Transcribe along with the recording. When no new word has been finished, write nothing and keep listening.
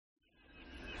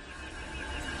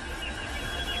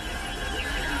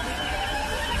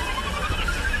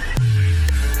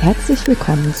Herzlich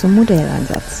willkommen zum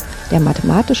Modelleinsatz, der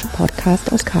mathematische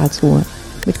Podcast aus Karlsruhe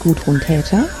mit Gudrun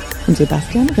Täter und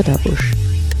Sebastian Ritterbusch.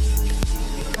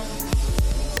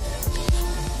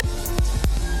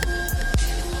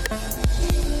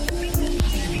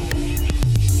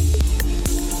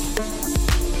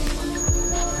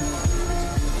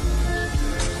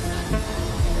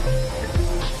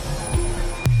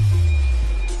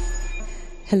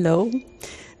 Hello.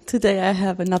 Today I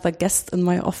have another guest in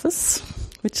my office,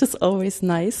 which is always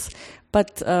nice.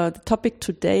 But the topic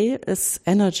today is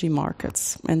energy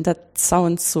markets. And that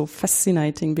sounds so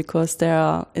fascinating because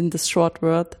in this short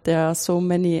word, there are so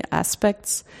many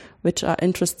aspects which are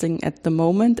interesting at the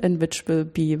moment and which will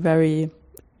be very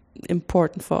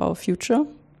important for our future.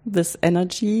 This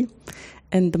energy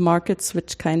and the markets,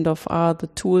 which kind of are the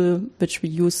tool which we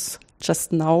use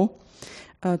just now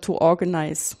to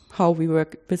organize how we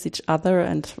work with each other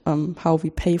and how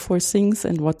we pay for things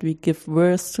and what we give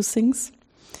worth to things.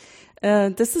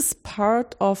 This is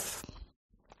part of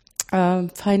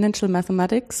financial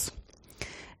mathematics.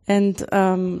 And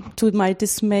to my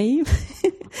dismay,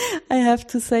 I have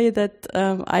to say that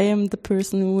I am the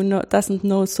person who doesn't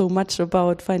know so much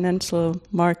about financial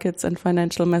markets and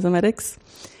financial mathematics.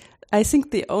 I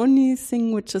think the only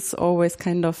thing which is always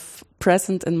kind of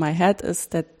present in my head is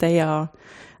that they are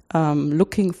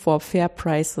looking for fair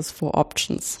prices for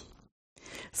options.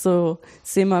 So,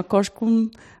 Sema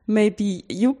Koshkum, maybe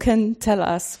you can tell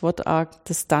us what are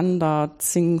the standard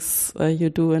things you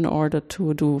do in order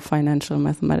to do financial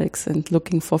mathematics and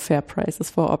looking for fair prices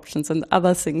for options and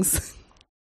other things.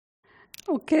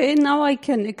 Okay, now I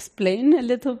can explain a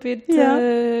little bit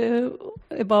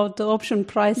about the option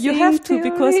pricing. You have to, theory.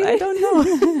 because I don't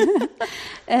know.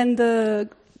 And the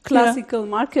classical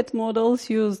market models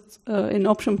used in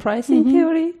option pricing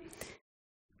theory.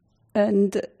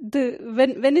 And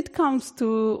when it comes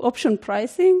to option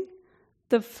pricing,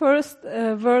 the first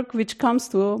work which comes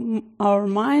to our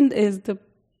mind is the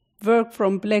work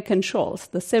from Black and Scholes,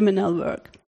 the seminal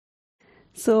work.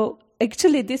 So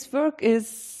actually this work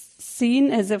is seen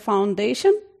as a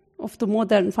foundation of the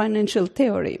modern financial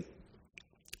theory.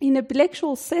 In a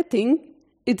Black-Scholes setting,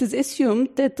 it is assumed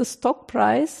that the stock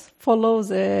price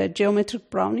follows a geometric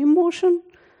Brownian motion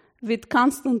with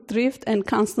constant drift and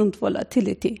constant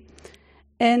volatility.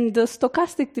 And the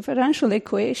stochastic differential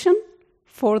equation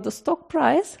for the stock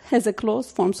price has a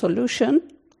closed form solution.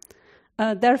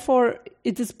 Therefore,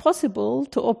 it is possible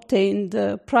to obtain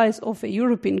the price of a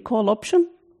European call option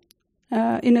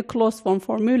in a closed form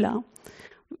formula.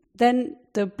 Then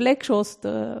the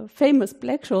famous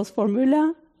Black-Scholes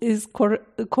formula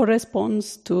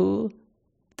corresponds to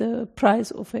the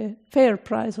price of a fair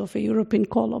price of a European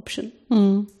call option.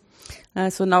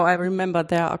 So now I remember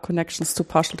there are connections to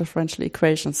partial differential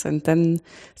equations, and then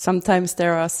sometimes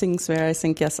there are things where I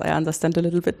think, yes, I understand a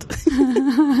little bit.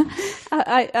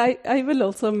 I will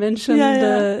also mention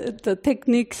the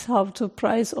techniques how to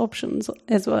price options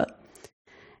as well.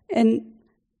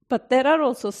 But there are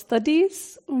also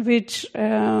studies which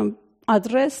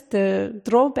address the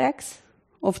drawbacks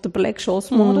of the Black-Scholes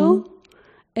model.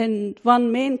 And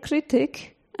one main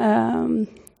critic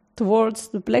towards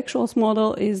the Black-Scholes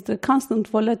model is the constant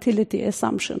volatility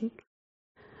assumption.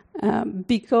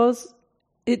 Because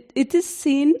it is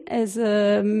seen as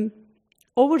an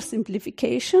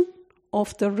oversimplification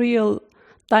of the real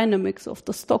dynamics of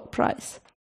the stock price.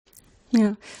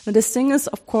 Yeah, and this thing is,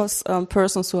 of course,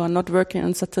 persons who are not working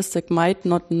in statistics might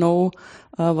not know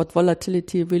what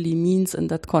volatility really means in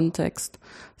that context.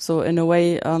 So in a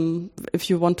way, if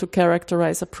you want to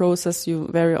characterize a process, you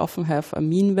very often have a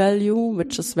mean value,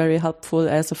 which is very helpful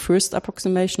as a first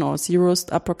approximation or zeroth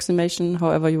approximation,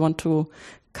 however you want to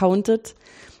count it.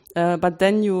 But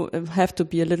then you have to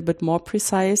be a little bit more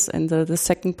precise. And the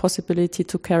second possibility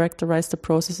to characterize the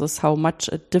process is how much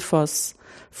it differs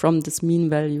from this mean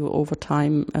value over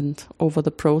time and over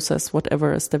the process,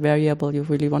 whatever is the variable you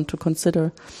really want to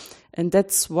consider. And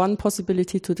that's one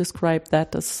possibility to describe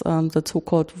that as the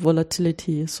so-called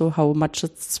volatility, so how much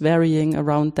it's varying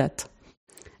around that.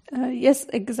 Yes,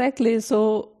 exactly.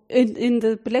 So in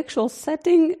the Black-Scholes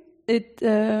setting, it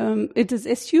is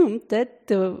assumed that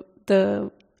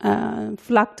the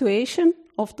fluctuation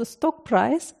of the stock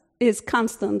price is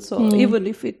constant. So even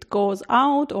if it goes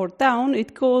out or down,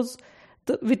 it goes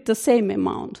with the same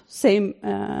amount, same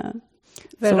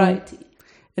variety. So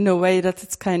in a way that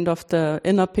it's kind of the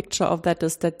inner picture of that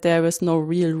is that there is no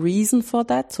real reason for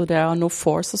that. So there are no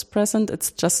forces present.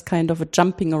 It's just kind of a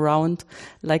jumping around,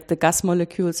 like the gas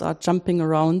molecules are jumping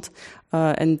around.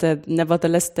 And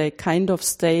nevertheless, they kind of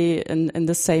stay in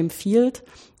the same field.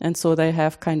 And so they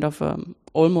have kind of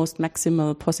almost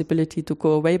maximal possibility to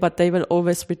go away, but they will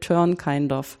always return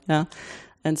kind of, yeah.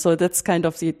 And so that's kind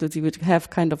of you would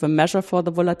have kind of a measure for the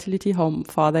volatility, how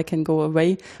far they can go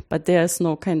away, but there's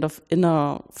no kind of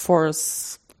inner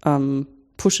force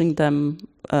pushing them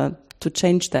to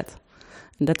change that.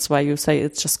 And that's why you say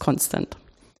it's just constant.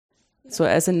 Yeah. So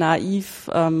as a naive,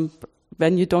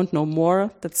 when you don't know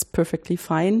more, that's perfectly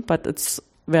fine, but it's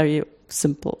very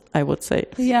simple, I would say.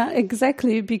 Yeah,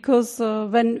 exactly, because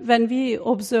when we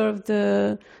observe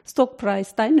the stock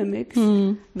price dynamics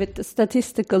with the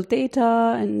statistical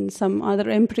data and some other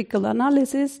empirical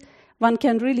analysis, one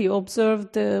can really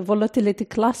observe the volatility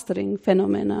clustering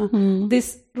phenomena.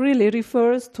 This really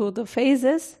refers to the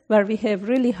phases where we have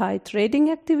really high trading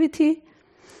activity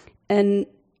and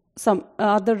some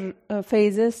other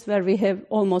phases where we have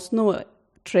almost no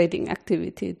trading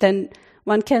activity. Then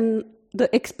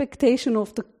the expectation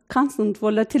of the constant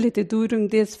volatility during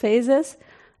these phases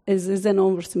is an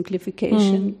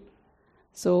oversimplification.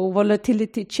 So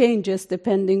volatility changes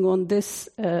depending on this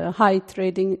high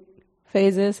trading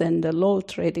phases and the low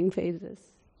trading phases.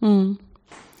 So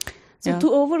to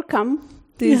overcome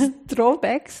these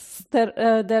drawbacks, there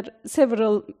are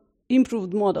several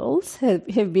improved models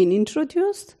have been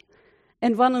introduced.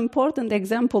 And one important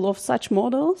example of such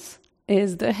models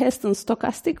is the Heston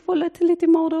stochastic volatility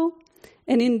model.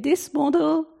 And in this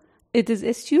model, it is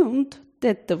assumed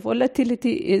that the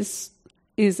volatility is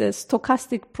a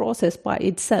stochastic process by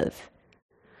itself.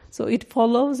 So it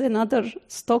follows another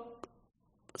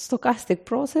stochastic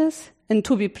process, and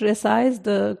to be precise,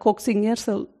 the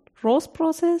Cox-Ingersoll-Ross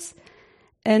process.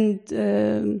 And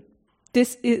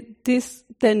this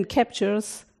then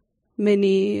captures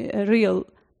many real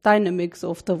dynamics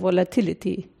of the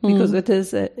volatility because it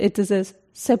is a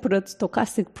separate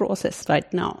stochastic process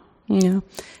right now. Yeah,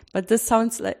 but this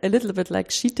sounds like a little bit like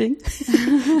cheating.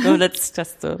 No, that's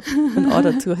just in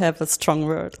order to have a strong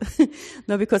word.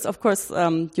 No, because of course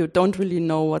you don't really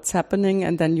know what's happening,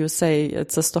 and then you say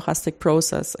it's a stochastic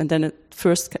process, and then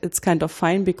it's kind of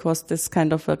fine because this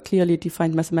kind of a clearly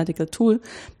defined mathematical tool,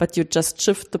 but you just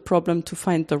shift the problem to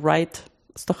find the right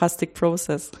stochastic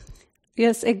process.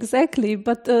 Yes, exactly.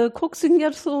 But the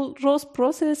Cox-Ingersoll-Ross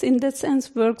process in that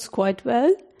sense works quite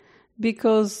well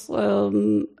because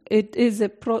it is a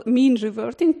mean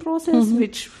reverting process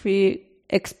which we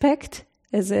expect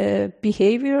as a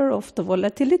behavior of the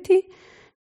volatility.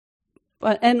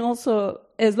 And also,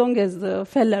 as long as the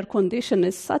Feller condition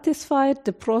is satisfied,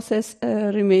 the process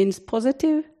remains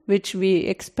positive, which we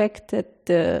expect that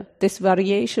this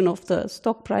variation of the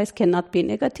stock price cannot be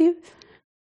negative.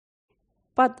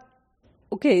 But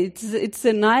okay, it's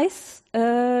a nice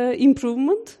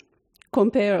improvement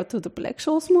compared to the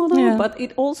Black-Scholes model, but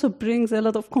it also brings a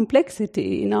lot of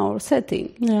complexity in our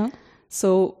setting. Yeah.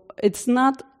 So it's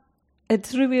not a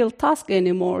trivial task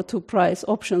anymore to price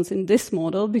options in this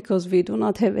model because we do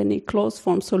not have any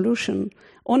closed-form solution.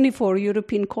 Only for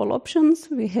European call options,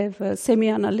 we have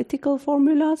semi-analytical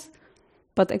formulas,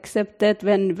 but except that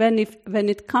when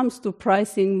it comes to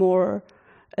pricing more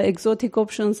exotic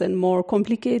options and more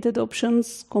complicated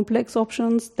options, complex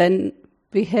options, then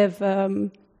we have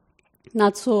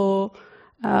not so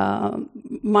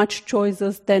much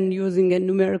choices than using a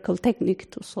numerical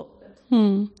technique to solve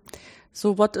it.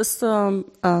 So what is a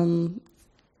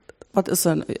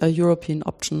European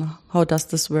option? How does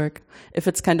this work? If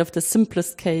it's kind of the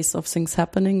simplest case of things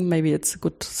happening, maybe it's a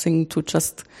good thing to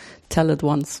just tell it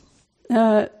once.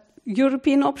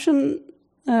 European option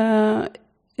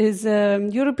is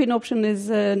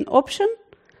an option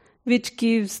which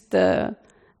gives the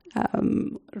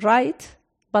right,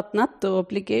 but not the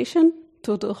obligation,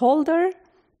 to the holder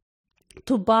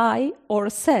to buy or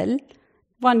sell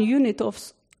one unit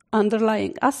of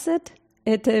underlying asset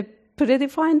at a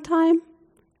predefined time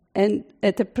and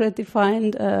at a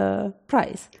predefined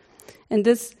price. And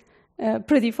this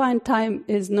predefined time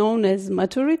is known as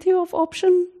maturity of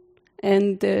option,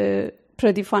 and the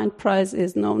predefined price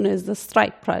is known as the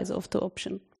strike price of the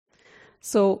option.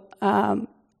 So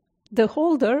the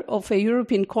holder of a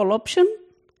European call option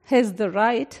has the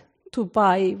right to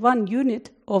buy one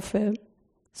unit of a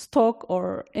stock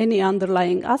or any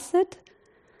underlying asset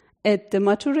at the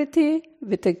maturity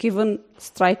with a given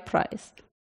strike price.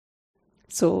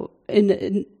 So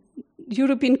in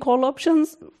European call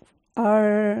options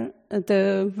are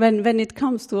when it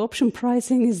comes to option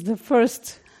pricing is the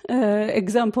first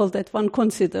example that one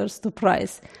considers the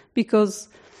price, because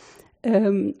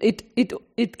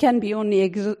it can be only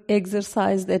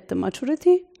exercised at the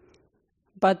maturity,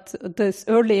 but this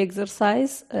early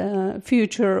exercise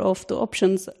feature of the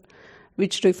options,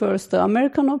 which refers to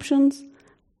American options,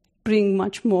 bring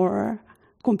much more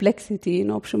complexity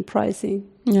in option pricing.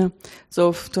 Yeah.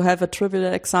 So to have a trivial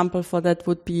example for that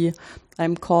would be,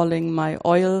 I'm calling my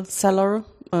oil seller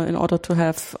in order to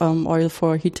have oil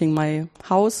for heating my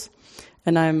house.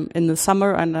 And I'm in the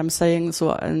summer and I'm saying,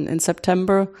 so in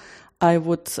September, I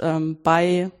would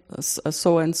buy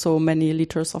so and so many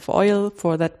liters of oil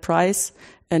for that price.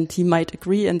 And he might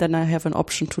agree. And then I have an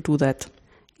option to do that.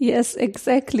 Yes,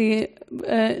 exactly.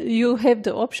 You have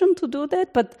the option to do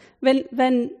that. But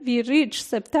when we reach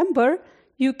September,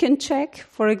 you can check,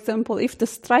 for example, if the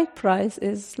strike price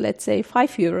is, let's say,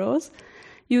 €5,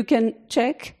 you can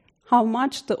check how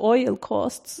much the oil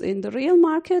costs in the real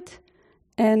market.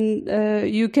 And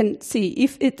you can see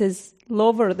if it is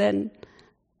lower than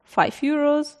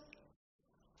 €5,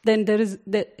 then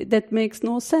that makes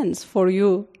no sense for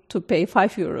you to pay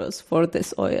 €5 for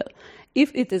this oil.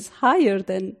 If it is higher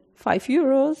than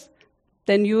 €5,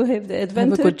 then you have the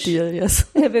advantage. Have a good deal, yes.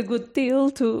 Have a good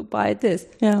deal to buy this.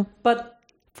 Yeah. But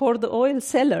for the oil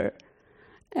seller,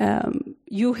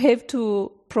 you have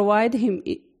to provide him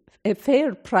a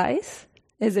fair price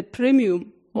as a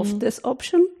premium of this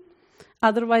option.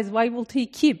 Otherwise, why would he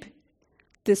keep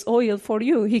this oil for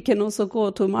you? He can also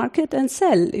go to market and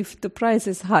sell if the price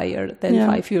is higher than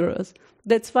 €5.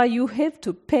 That's why you have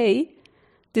to pay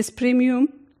this premium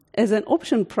as an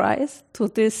option price to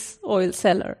this oil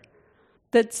seller.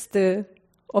 That's the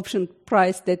option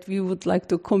price that we would like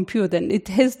to compute, and it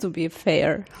has to be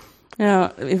fair.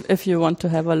 Yeah, if you want to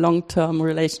have a long-term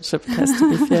relationship, it has to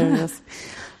be fair, yes.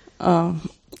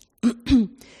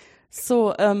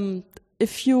 So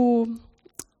if you,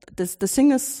 the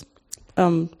thing is,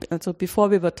 so before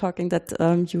we were talking that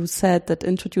you said that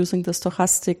introducing the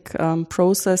stochastic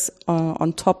process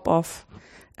on top of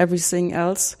everything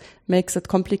else makes it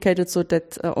complicated, so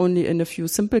that only in a few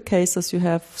simple cases you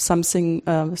have something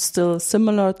still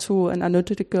similar to an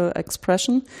analytical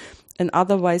expression, and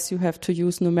otherwise you have to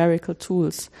use numerical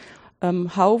tools.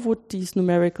 How would these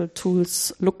numerical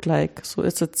tools look like? So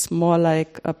is it more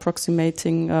like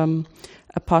approximating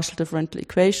a partial differential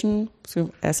equation,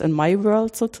 so as in my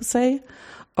world, so to say?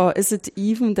 Or is it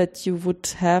even that you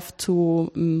would have to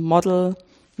model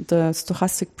the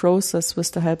stochastic process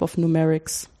with the help of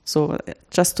numerics? So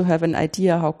just to have an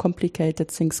idea how complicated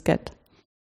things get.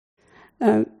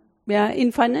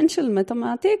 In financial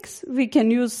mathematics, we can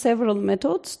use several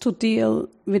methods to deal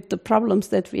with the problems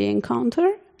that we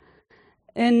encounter.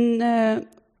 And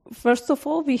first of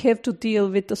all, we have to deal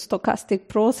with the stochastic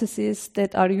processes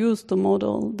that are used to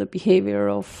model the behavior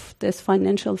of these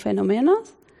financial phenomena.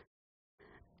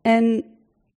 And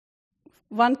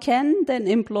one can then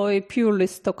employ purely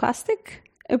stochastic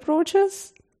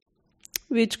approaches,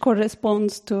 which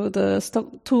corresponds to the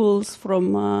tools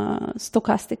from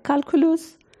stochastic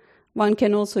calculus. One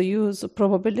can also use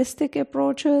probabilistic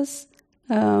approaches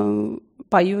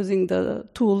by using the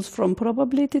tools from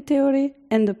probability theory.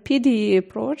 And the PDE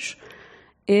approach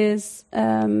is,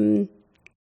 one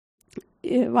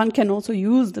can also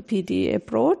use the PDE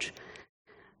approach.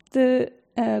 The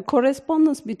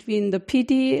correspondence between the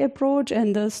PDE approach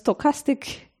and the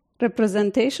stochastic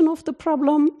representation of the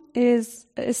problem is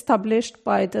established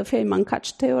by the Feynman-Kac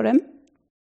theorem.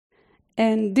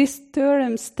 And this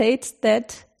theorem states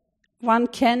that one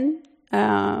can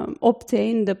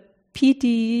obtain the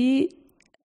PDE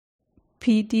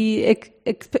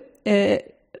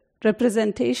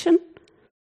representation,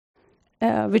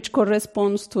 which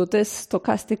corresponds to this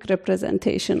stochastic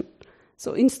representation.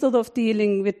 So instead of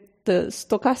dealing with the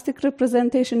stochastic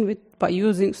representation by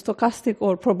using stochastic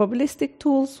or probabilistic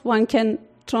tools, one can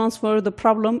transfer the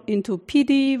problem into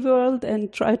PDE world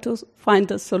and try to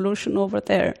find a solution over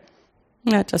there.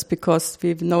 Yeah, just because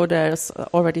we know there's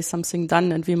already something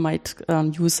done and we might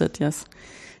use it, yes.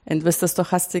 And with the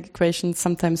stochastic equation,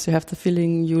 sometimes you have the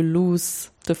feeling you lose,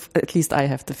 at least I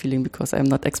have the feeling, because I'm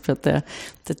not expert there,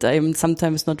 that I'm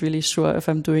sometimes not really sure if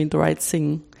I'm doing the right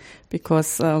thing,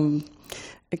 because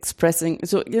expressing,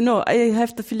 so, I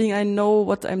have the feeling I know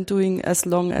what I'm doing as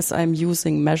long as I'm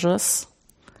using measures,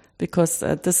 because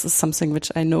this is something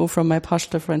which I know from my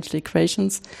partial differential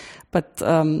equations. But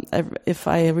if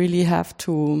I really have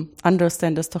to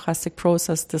understand the stochastic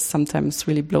process, this sometimes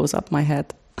really blows up my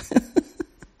head.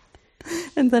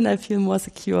 And then I feel more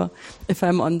secure if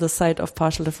I'm on the side of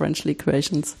partial differential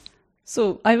equations.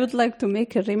 So I would like to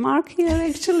make a remark here,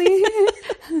 actually.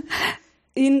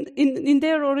 In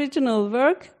their original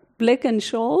work, Black and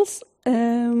Scholes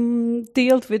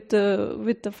dealt with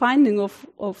the finding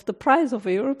of the price of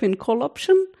a European call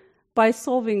option by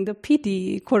solving the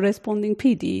PD, corresponding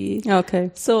PD.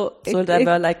 Okay. So they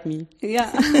were like me.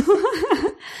 Yeah.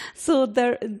 So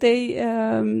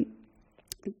they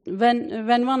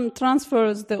when one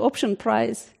transfers the option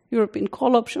price, European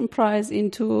call option price,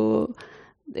 into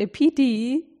a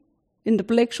PDE in the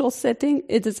Black-Scholes setting,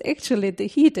 it is actually the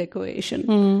heat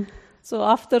equation. So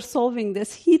after solving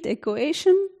this heat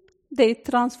equation, they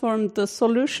transform the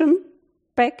solution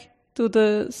back to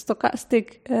the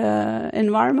stochastic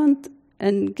environment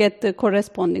and get the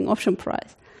corresponding option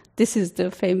price. This is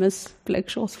the famous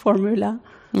Black-Scholes formula.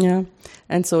 Yeah,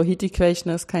 and so heat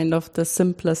equation is kind of the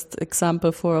simplest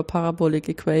example for a parabolic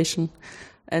equation.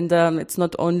 And it's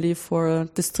not only for a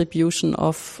distribution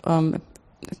of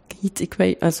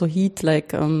heat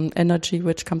like energy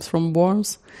which comes from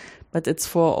warmth, but it's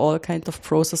for all kind of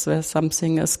process where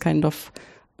something is kind of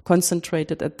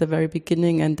concentrated at the very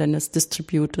beginning and then is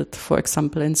distributed, for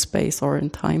example, in space or in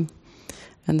time.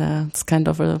 And it's kind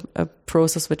of a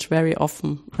process which very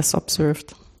often is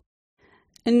observed.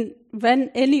 And when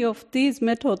any of these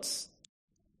methods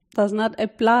does not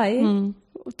apply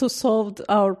to solve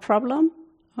our problem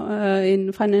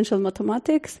in financial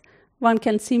mathematics, one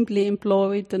can simply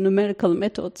employ the numerical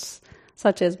methods,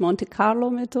 such as Monte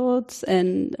Carlo methods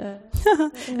and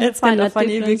it's kind of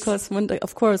funny because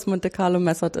of course Monte Carlo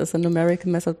method is a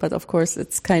numerical method, but of course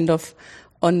it's kind of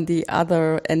on the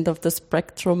other end of the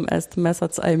spectrum as the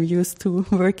methods I'm used to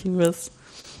working with.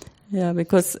 Yeah,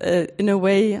 because in a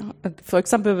way, for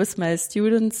example, with my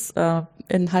students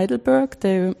in Heidelberg,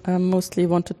 they mostly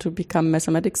wanted to become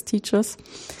mathematics teachers.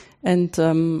 And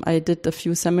I did a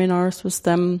few seminars with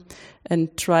them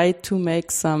and tried to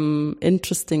make some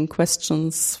interesting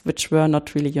questions, which were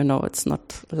not really, it's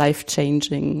not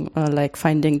life-changing, like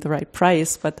finding the right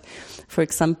price. But, for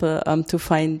example, to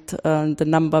find the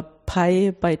number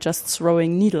pi by just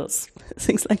throwing needles,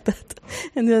 things like that.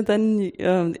 And then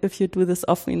if you do this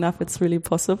often enough, it's really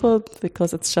possible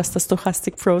because it's just a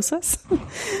stochastic process.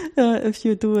 If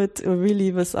you do it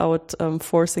really without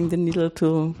forcing the needle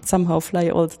to somehow fly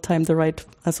all the time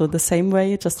the same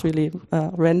way, just really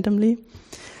randomly.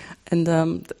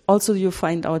 And also you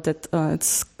find out that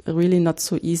it's really not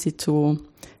so easy to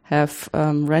have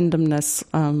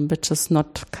randomness, which is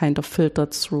not kind of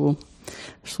filtered through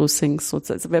things. So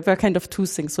there were kind of two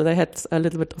things. So they had a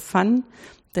little bit of fun.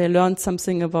 They learned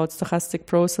something about stochastic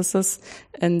processes.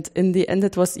 And in the end,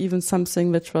 it was even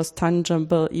something which was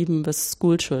tangible even with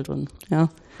school children. Yeah.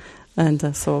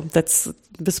 And so that's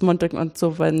this Monte. And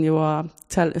so when you are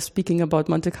speaking about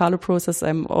Monte Carlo process,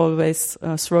 I'm always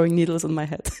throwing needles in my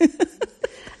head.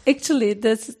 Actually,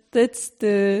 that's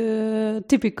the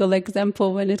typical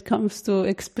example when it comes to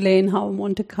explain how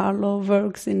Monte Carlo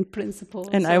works in principle.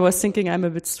 And I was thinking I'm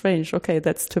a bit strange. Okay,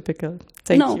 that's typical.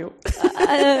 Thank you.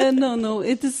 No.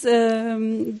 It is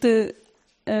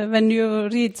when you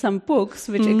read some books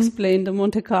which explain the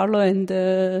Monte Carlo and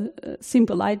the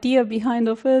simple idea behind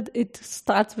of it, it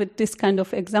starts with this kind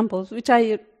of examples, which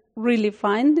I really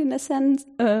find in a sense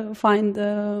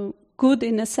good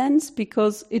in a sense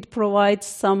because it provides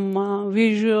some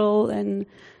visual and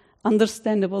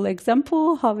understandable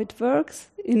example how it works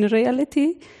in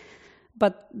reality.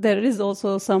 But there is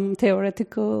also some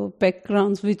theoretical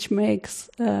backgrounds which makes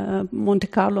Monte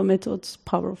Carlo methods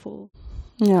powerful.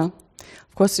 Yeah.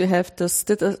 Of course, you have this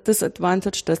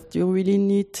disadvantage that you really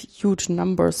need huge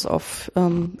numbers of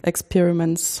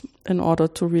experiments in order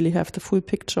to really have the full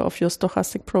picture of your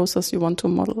stochastic process you want to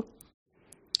model.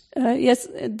 Yes,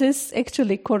 this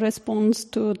actually corresponds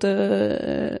to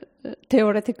the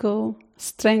theoretical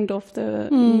strength of the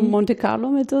Monte Carlo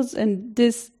methods, and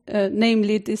this,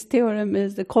 namely, this theorem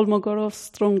is the Kolmogorov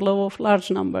strong law of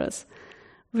large numbers,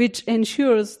 which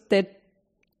ensures that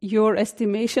your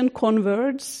estimation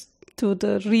converges to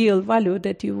the real value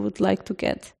that you would like to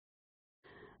get.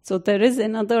 So there is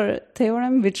another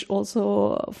theorem which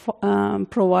also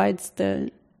provides the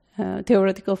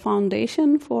theoretical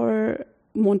foundation for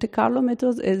Monte Carlo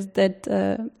methods, is that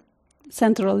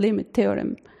central limit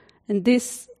theorem. And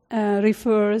this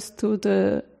refers to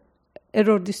the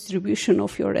error distribution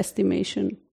of your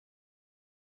estimation.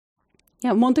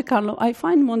 Yeah, I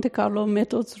find Monte Carlo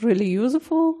methods really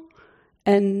useful,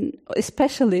 and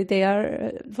especially they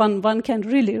are one can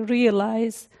really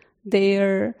realize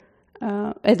their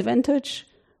advantage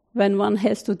when one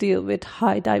has to deal with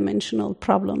high dimensional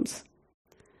problems,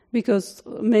 because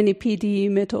many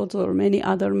PDE methods or many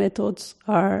other methods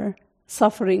are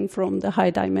suffering from the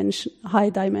high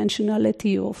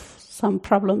dimensionality of some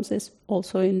problems, is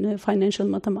also in financial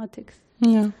mathematics.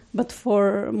 Yeah. But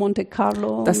for Monte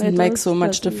Carlo doesn't make so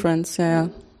much difference. Yeah.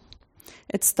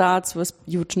 It starts with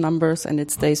huge numbers and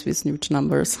it stays with huge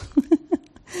numbers.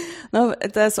 Now,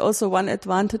 there's also one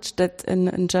advantage that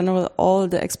in general, all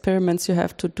the experiments you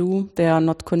have to do, they are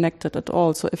not connected at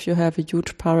all. So if you have a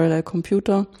huge parallel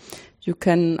computer, you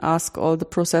can ask all the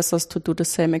processors to do the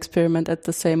same experiment at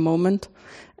the same moment.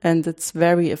 And it's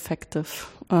very effective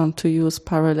to use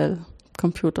parallel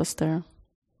computers there.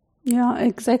 Yeah,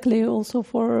 exactly. Also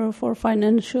for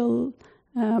financial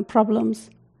problems.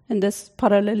 And this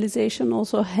parallelization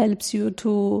also helps you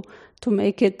to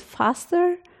make it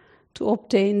faster, to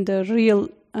obtain the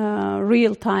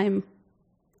real-time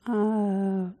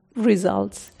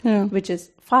results, which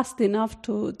is fast enough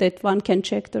that one can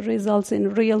check the results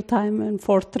in real time and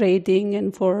for trading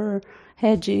and for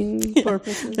hedging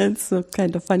purposes. It's a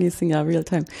kind of funny thing, real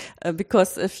time.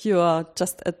 Because if you are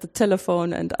just at the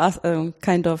telephone and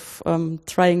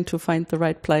trying to find the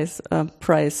right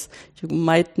price, you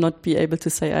might not be able to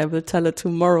say, I will tell it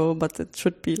tomorrow, but it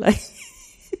should be like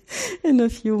in a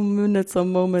few minutes or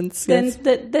moments. Then yes.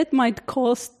 that might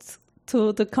cost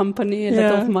to the company a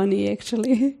lot of money,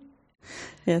 actually.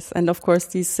 Yes, and of course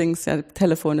these things,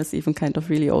 telephone is even kind of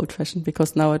really old-fashioned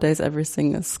because nowadays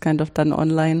everything is kind of done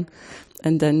online,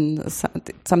 and then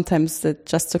sometimes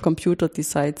just the computer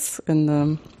decides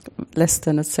in less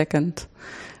than a second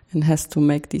and has to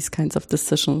make these kinds of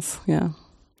decisions. Yeah.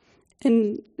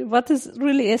 And what is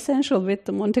really essential with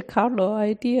the Monte Carlo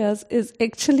ideas is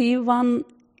actually one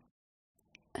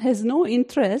has no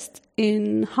interest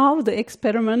in how the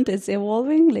experiment is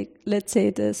evolving, like let's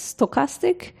say the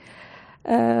stochastic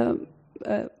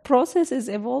process is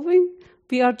evolving.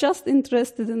 We are just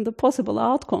interested in the possible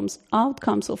outcomes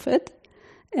of it.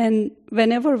 And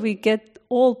whenever we get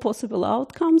all possible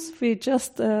outcomes, we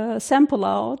just sample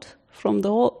out from the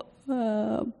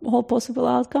whole possible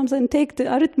outcomes and take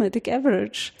the arithmetic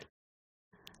average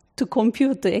to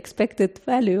compute the expected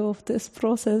value of this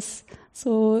process.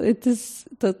 So it is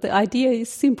the idea is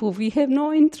simple. We have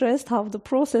no interest how the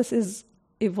process is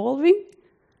evolving.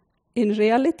 In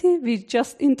reality, we're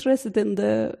just interested in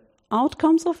the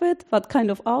outcomes of it. What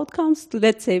kind of outcomes?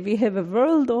 Let's say we have a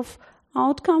world of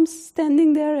outcomes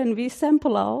standing there, and we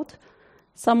sample out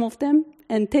some of them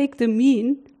and take the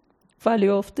mean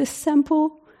value of this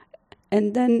sample,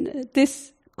 and then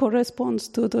this corresponds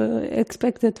to the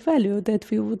expected value that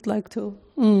we would like to.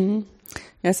 Mm.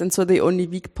 Yes, and so the only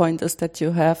weak point is that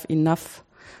you have enough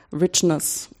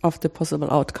richness of the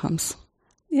possible outcomes.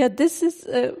 Yeah, this is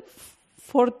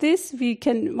for this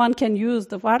one can use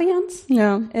the variance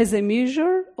as a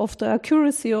measure of the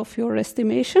accuracy of your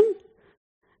estimation,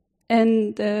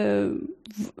 and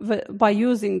by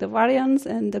using the variance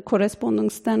and the corresponding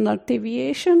standard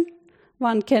deviation,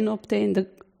 one can obtain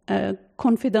the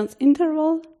confidence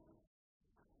interval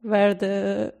where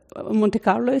the Monte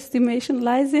Carlo estimation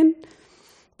lies in.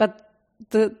 But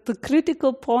the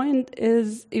critical point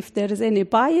is if there is any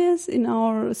bias in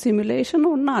our simulation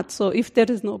or not. So if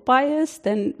there is no bias,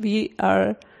 then we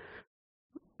are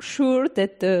sure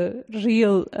that the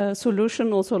real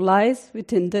solution also lies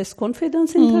within this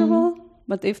confidence interval.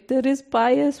 But if there is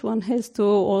bias, one has to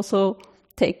also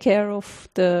take care of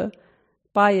the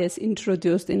bias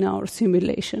introduced in our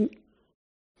simulation.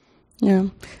 Yeah.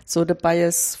 So the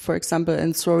bias, for example,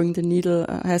 in throwing the needle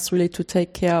has really to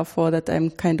take care for that I'm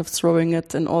kind of throwing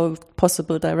it in all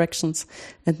possible directions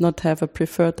and not have a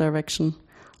preferred direction.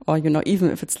 Or, even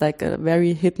if it's like a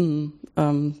very hidden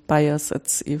bias,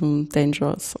 it's even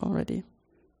dangerous already.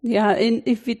 Yeah, and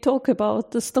if we talk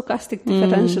about the stochastic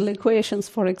differential equations,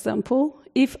 for example,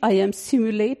 if I am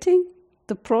simulating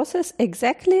the process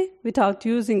exactly without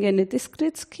using any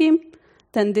discrete scheme,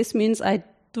 then this means I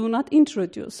do not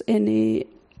introduce any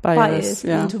bias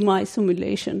into my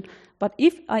simulation. But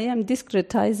if I am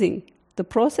discretizing the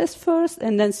process first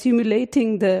and then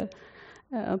simulating the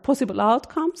possible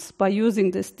outcomes by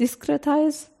using this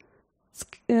discretized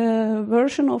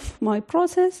version of my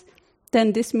process,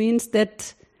 then this means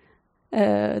that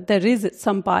there is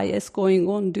some bias going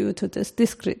on due to this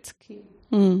discrete scheme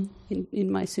in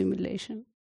my simulation.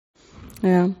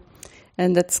 Yeah,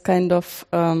 and that's kind of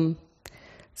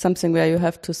something where you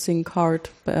have to think hard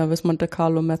with Monte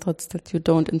Carlo methods that you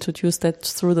don't introduce that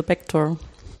through the backdoor.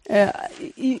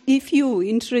 If you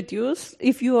introduce,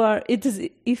 if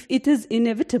it is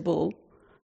inevitable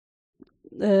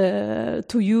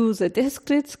to use a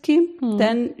discrete scheme,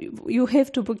 then you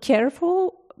have to be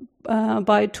careful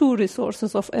by two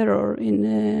resources of error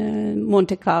in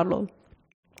Monte Carlo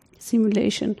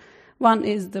simulation. One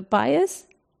is the bias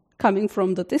coming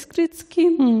from the discrete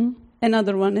scheme.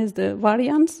 Another one is the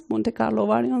variance, Monte Carlo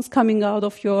variance, coming out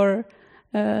of your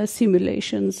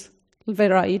simulations,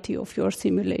 variety of your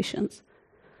simulations.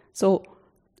 So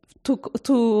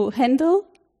to handle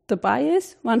the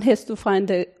bias, one has to find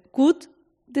a good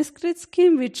discrete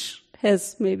scheme which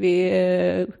has maybe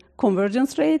a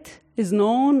convergence rate is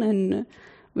known and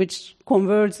which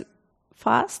converges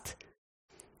fast.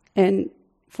 And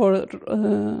for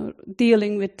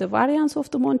dealing with the variance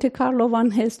of the Monte Carlo,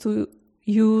 one has to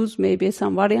use maybe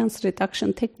some variance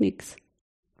reduction techniques,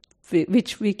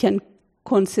 which we can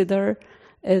consider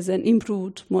as an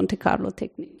improved Monte Carlo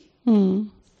technique.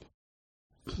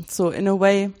 So in a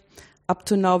way, up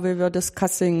to now we were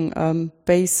discussing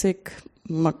basic,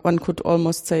 one could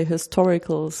almost say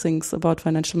historical things about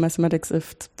financial mathematics,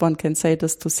 if one can say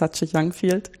this to such a young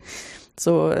field.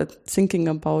 So thinking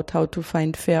about how to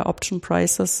find fair option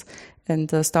prices and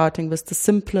starting with the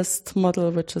simplest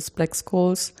model, which is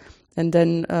Black-Scholes, and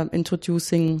then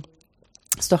introducing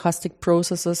stochastic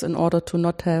processes in order to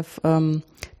not have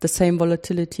the same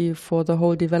volatility for the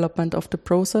whole development of the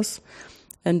process.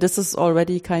 And this is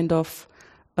already kind of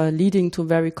leading to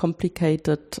very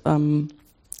complicated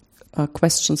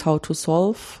questions how to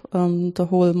solve the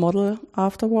whole model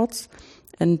afterwards.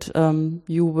 And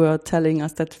you were telling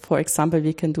us that, for example,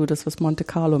 we can do this with Monte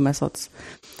Carlo methods.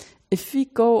 If we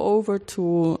go over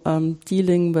to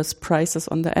dealing with prices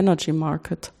on the energy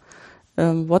market,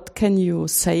 what can you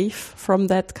save from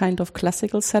that kind of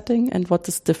classical setting, and what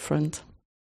is different?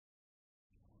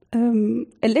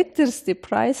 Electricity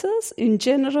prices in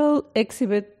general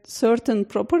exhibit certain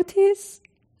properties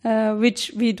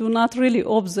which we do not really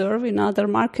observe in other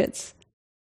markets.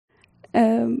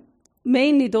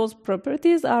 Mainly those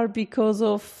properties are because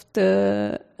of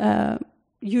the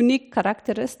unique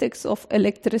characteristics of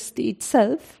electricity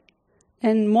itself.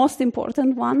 And most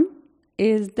important one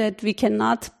is that we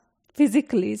cannot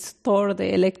physically store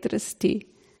the electricity.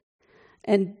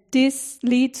 And this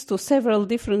leads to several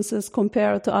differences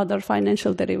compared to other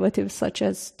financial derivatives such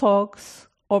as stocks,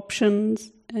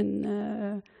 options,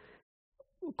 and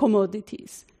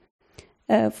commodities.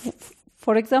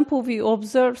 For example, we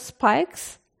observe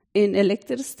spikes in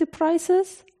electricity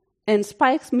prices, and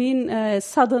spikes mean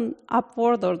sudden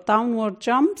upward or downward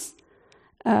jumps,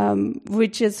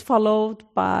 which is followed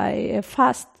by a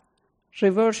fast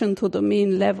reversion to the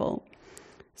mean level.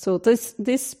 So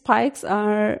these spikes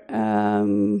are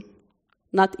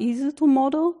not easy to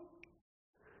model,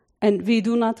 and we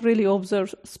do not really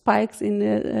observe spikes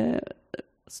in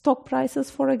stock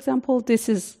prices, for example. This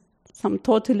is some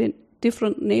totally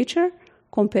different nature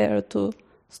compared to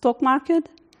stock market.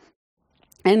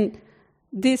 And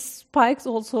these spikes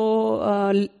also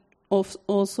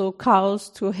cause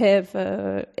to have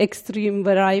extreme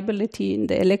variability in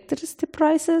the electricity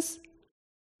prices.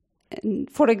 And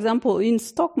for example, in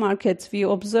stock markets, we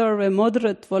observe a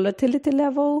moderate volatility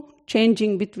level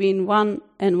changing between 1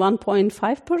 and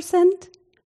 1.5%.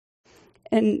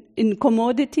 And in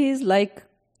commodities like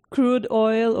crude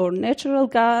oil or natural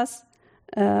gas,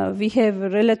 we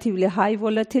have relatively high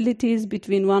volatilities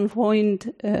between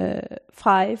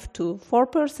 1.5 to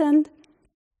 4%.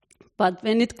 But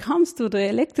when it comes to the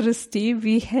electricity,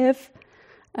 we have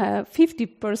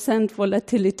 50%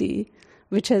 volatility,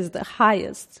 which is the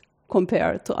highest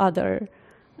compared to other.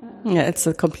 It's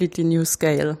a completely new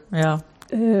scale.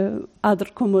 Other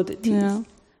commodities. Yeah.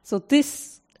 So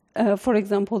this, for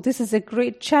example, this is a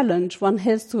great challenge. One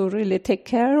has to really take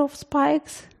care of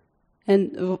spikes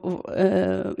and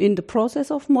in the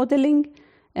process of modeling,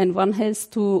 and one has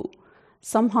to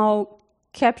somehow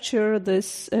capture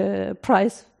this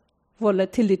price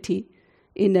volatility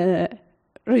in a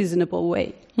reasonable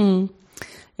way.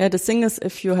 Yeah, the thing is,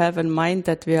 if you have in mind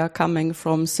that we are coming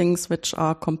from things which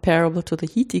are comparable to the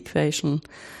heat equation,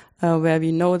 where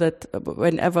we know that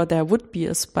whenever there would be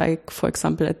a spike, for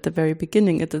example, at the very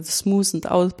beginning, it is smoothed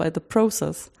out by the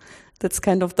process. That's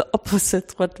kind of the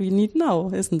opposite what we need now,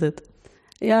 isn't it?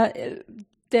 Yeah,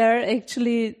 there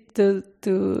actually the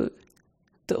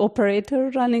operator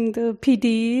running the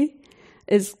PDE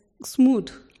is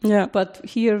smooth. Yeah. But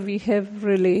here we have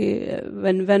really,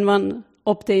 when one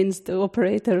obtains the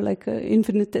operator like an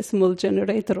infinitesimal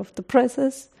generator of the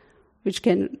process, which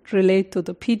can relate to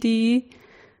the PDE,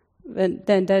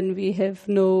 then we have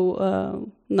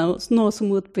no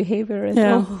smooth behavior at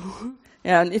all.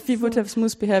 Yeah, and if we would have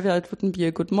smooth behavior, it wouldn't be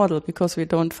a good model because we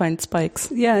don't find spikes.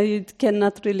 Yeah, you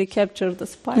cannot really capture the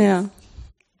spikes. Yeah.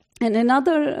 And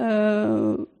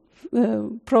another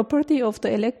property of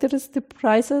the electricity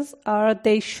prices are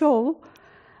they show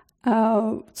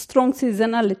strong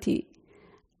seasonality,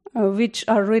 which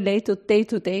are related to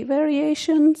day-to-day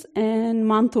variations and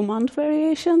month-to-month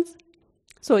variations.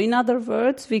 So in other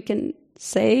words, we can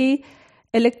say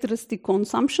electricity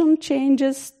consumption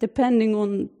changes depending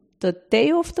on the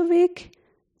day of the week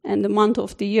and the month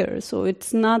of the year. So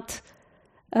it's not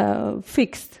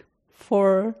fixed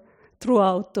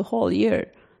throughout the whole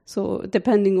year. So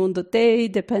depending on the day,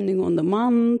 depending on the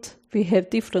month, we have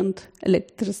different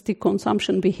electricity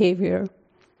consumption behavior.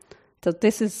 So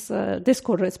this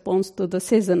corresponds to the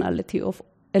seasonality of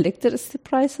electricity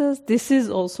prices. This is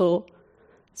also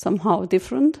somehow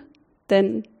different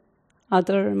than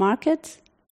other markets.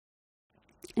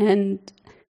 And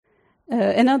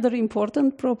another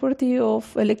important property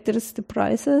of electricity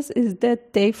prices is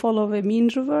that they follow a mean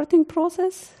reverting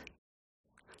process.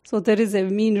 So there is a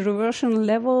mean reversion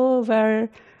level where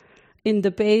in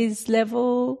the base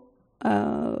level,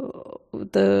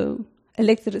 the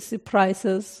electricity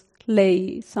prices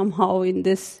lay somehow in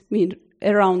this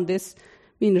around this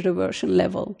mean reversion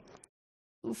level.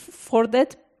 For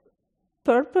that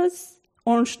purpose,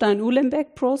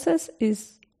 Ornstein-Uhlenbeck process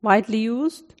is widely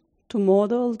used to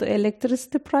model the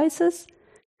electricity prices,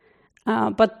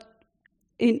 but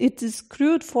in its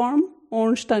crude form,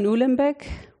 Ornstein-Uhlenbeck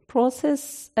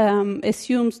process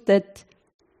assumes that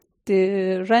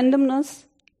the randomness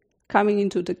coming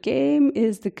into the game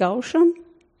is the Gaussian.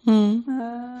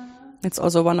 It's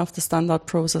also one of the standard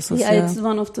processes. Yeah, it's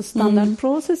one of the standard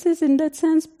processes in that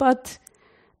sense, but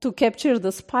to capture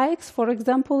the spikes, for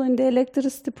example, in the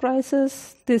electricity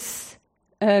prices, this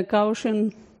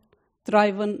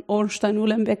Gaussian-driven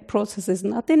Ornstein-Uhlenbeck process is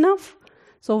not enough.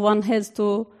 So one has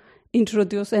to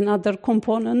introduce another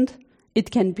component. It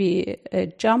can be a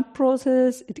jump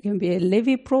process, it can be a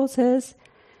Levy process,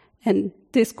 and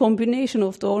this combination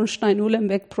of the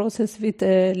Ornstein-Uhlenbeck process with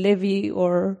a Levy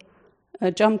or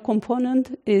a jump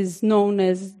component is known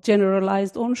as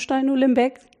generalized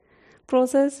Ornstein-Uhlenbeck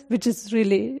process, which is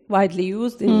really widely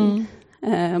used in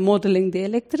modeling the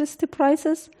electricity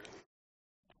prices.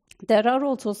 There are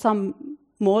also some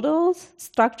models,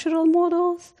 structural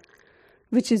models,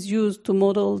 which is used to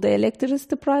model the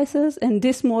electricity prices, and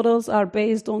these models are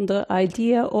based on the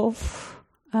idea of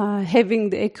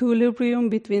having the equilibrium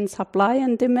between supply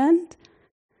and demand.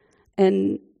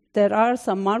 And there are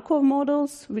some Markov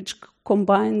models which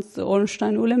combines the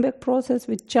Ornstein-Uhlenbeck process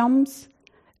with jumps,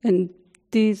 and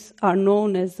these are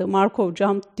known as the Markov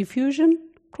jump diffusion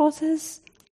process.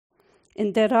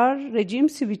 And there are regime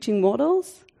switching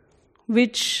models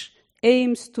which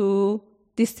aims to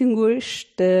distinguish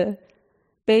the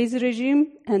base regime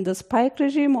and the spike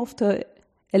regime of the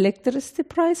electricity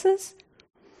prices.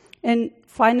 And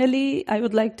finally, I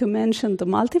would like to mention the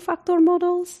multi-factor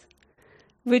models,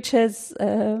 which has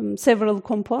several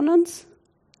components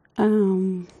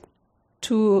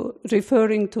to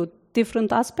referring to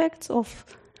different aspects of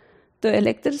the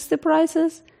electricity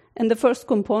prices. And the first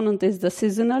component is the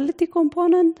seasonality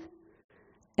component.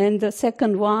 And the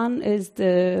second one is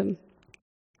the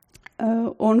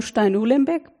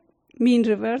Ornstein-Uhlenbeck mean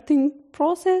reverting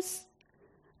process,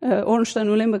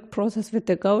 Ornstein-Uhlenbeck process with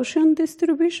the Gaussian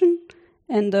distribution.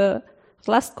 And the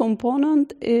last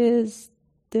component is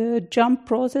the jump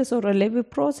process or a Levy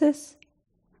process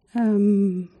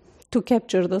to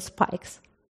capture the spikes.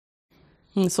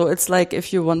 So it's like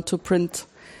if you want to print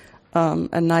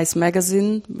a nice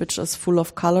magazine, which is full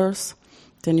of colors,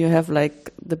 then you have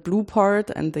like the blue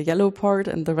part and the yellow part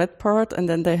and the red part, and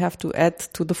then they have to add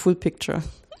to the full picture.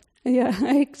 Yeah,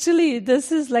 actually,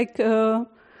 this is like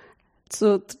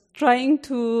trying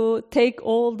to take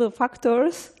all the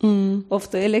factors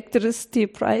of the electricity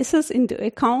prices into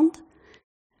account.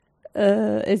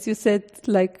 As you said,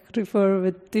 like refer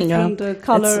with different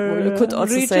color you could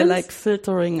also regions. say like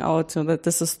filtering out, so that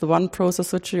this is the one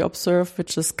process which you observe,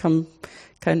 which is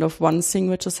kind of one thing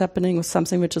which is happening, or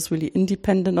something which is really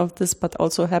independent of this, but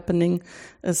also happening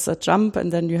is a jump.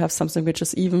 And then you have something which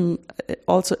is even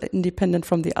also independent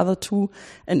from the other two.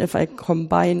 And if I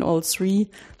combine all three,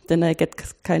 then I get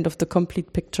kind of the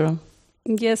complete picture.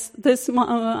 Yes, this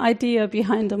idea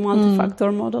behind the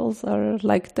multi-factor models are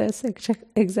like this,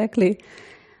 exactly.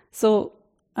 So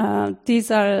these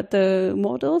are the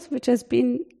models which has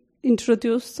been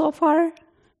introduced so far.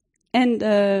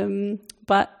 And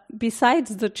but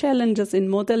besides the challenges in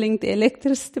modeling the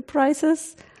electricity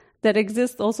prices, there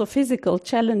exist also physical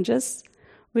challenges,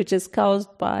 which is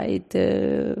caused by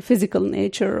the physical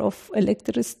nature of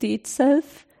electricity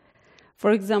itself.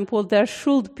 For example, there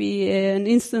should be an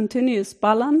instantaneous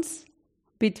balance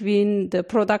between the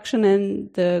production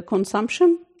and the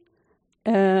consumption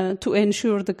to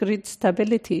ensure the grid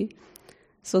stability.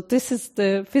 So this is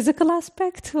the physical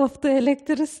aspect of the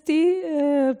electricity,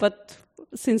 but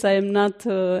since I am not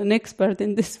an expert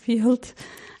in this field,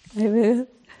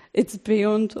 it's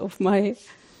beyond of my...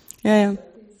 Yeah.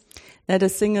 The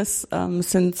thing is,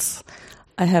 since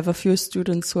I have a few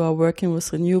students who are working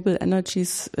with renewable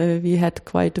energies, we had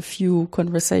quite a few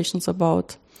conversations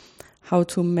about how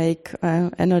to make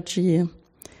energy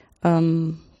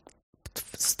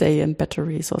stay in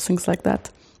batteries or things like that,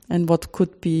 and what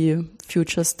could be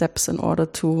future steps in order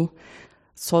to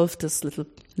solve this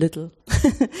little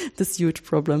this huge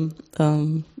problem,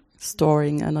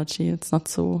 storing energy. It's not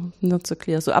so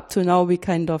clear. So up to now, we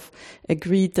kind of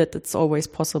agreed that it's always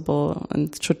possible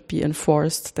and should be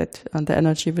enforced that the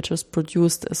energy which is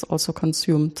produced is also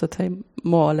consumed at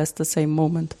more or less the same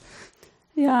moment.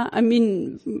 Yeah, I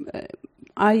mean,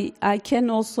 I can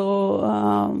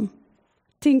also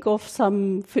think of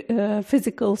some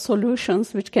physical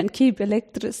solutions which can keep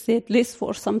electricity at least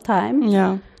for some time.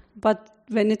 Yeah. But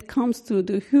when it comes to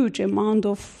the huge amount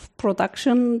of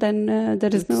production, then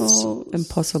it's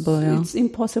impossible. Yeah. It's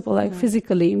impossible,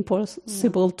 physically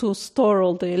impossible to store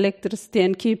all the electricity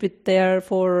and keep it there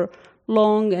for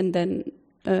long and then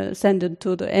send it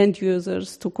to the end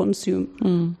users to consume.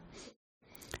 Mm.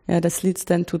 Yeah, this leads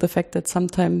then to the fact that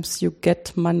sometimes you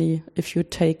get money if you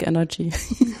take energy.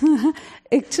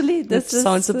 Actually, this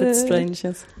sounds a bit strange.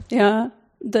 Yes. Yeah.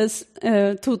 This,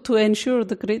 to ensure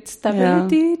the grid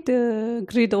stability, the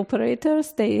grid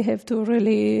operators, they have to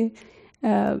really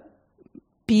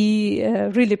be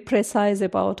really precise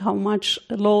about how much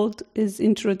load is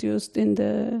introduced in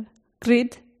the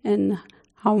grid and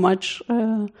how much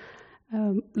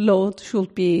load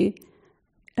should be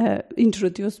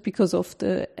introduced because of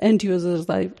the end users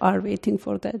that are waiting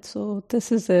for that. So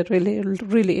this is a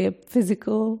really a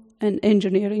physical and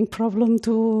engineering problem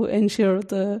to ensure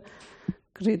the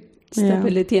grid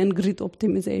stability and grid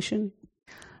optimization.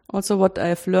 Also, what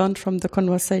I've learned from the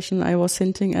conversation I was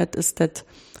hinting at is that,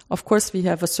 of course, we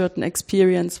have a certain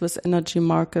experience with energy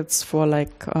markets for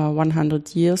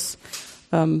 100 years,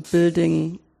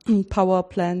 building power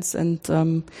plants and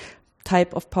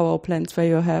type of power plants where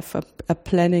you have a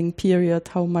planning period,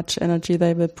 how much energy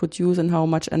they will produce and how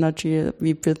much energy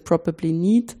we will probably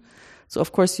need. So,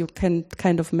 of course, you can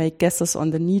kind of make guesses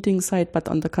on the needing side, but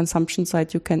on the consumption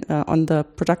side, you can, on the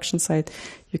production side,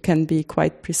 you can be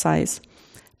quite precise.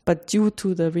 But due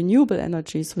to the renewable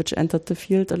energies which entered the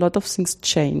field, a lot of things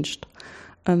changed.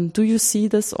 Do you see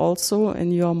this also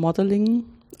in your modeling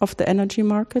of the energy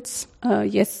markets?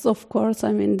 Yes, of course.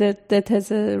 I mean, that has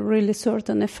a really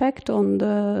certain effect on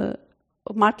the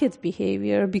market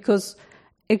behavior because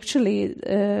actually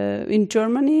in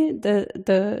Germany,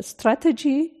 the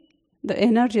strategy, the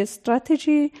energy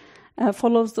strategy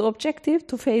follows the objective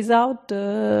to phase out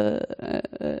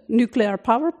the nuclear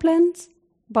power plants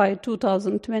by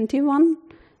 2021.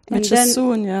 Which is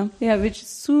soon, yeah. Yeah, which is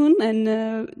soon,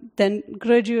 and then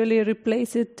gradually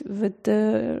replace it with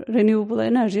the renewable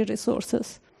energy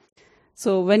resources.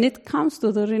 So when it comes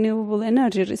to the renewable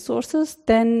energy resources,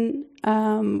 then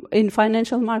in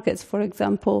financial markets, for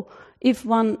example, if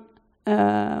one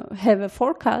have a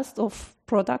forecast of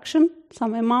production,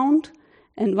 some amount,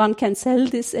 and one can sell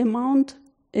this amount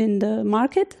in the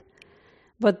market,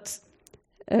 but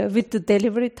with the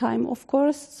delivery time, of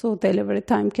course. So delivery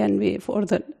time can be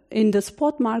in the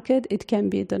spot market, it can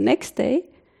be the next day.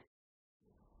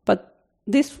 But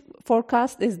this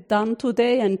forecast is done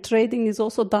today and trading is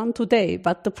also done today,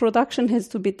 but the production has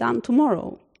to be done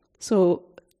tomorrow. So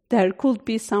there could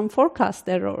be some forecast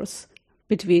errors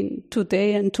between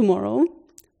today and tomorrow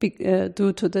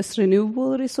due to this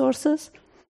renewable resources.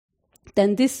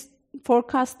 Then these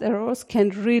forecast errors can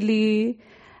really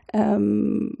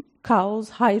cause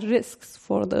high risks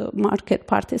for the market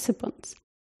participants.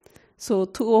 So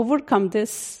to overcome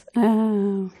this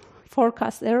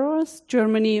forecast errors,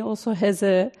 Germany also has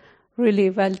a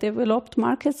really well-developed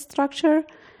market structure,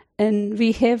 and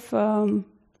we have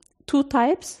two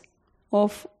types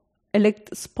of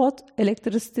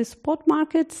electricity spot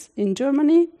markets in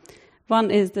Germany. One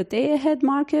is the day-ahead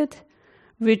market,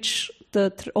 which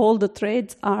all the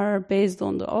trades are based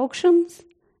on the auctions,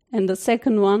 and the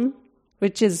second one,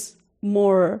 which is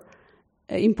more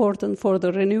important for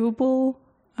the renewable,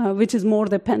 which is more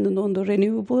dependent on the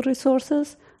renewable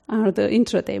resources, are the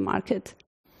intraday market.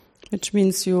 Which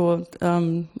means you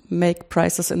make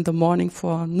prices in the morning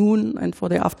for noon and for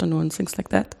the afternoon, things like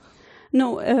that?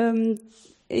 No,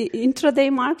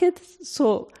 intraday market.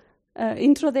 So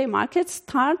intraday market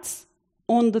starts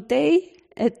on the day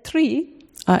at 3.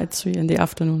 At 3 in the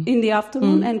afternoon. In the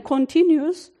afternoon and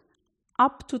continues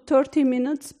up to 30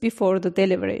 minutes before the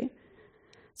delivery.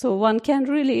 So one can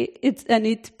really,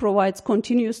 it provides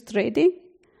continuous trading,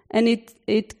 and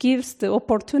it gives the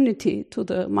opportunity to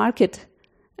the market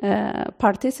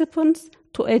participants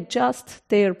to adjust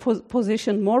their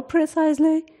position more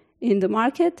precisely in the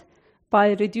market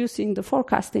by reducing the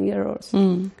forecasting errors.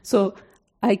 So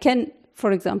I can,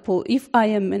 for example, if I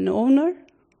am an owner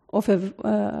of a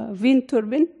wind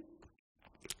turbine,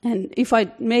 and if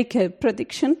I make a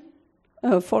prediction,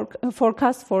 a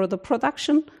forecast for the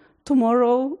production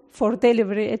tomorrow for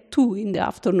delivery at 2 in the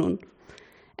afternoon,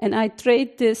 and I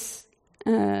trade this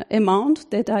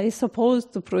amount that I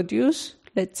supposed to produce,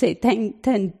 let's say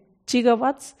 10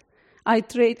 gigawatts. I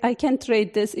can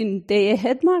trade this in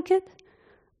day-ahead market,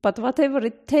 but whatever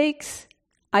it takes,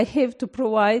 I have to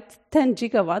provide 10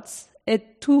 gigawatts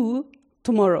at 2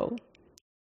 tomorrow.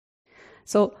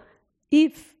 So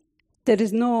if there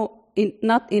is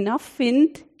not enough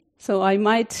wind, so I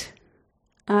might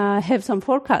have some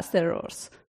forecast errors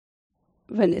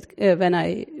when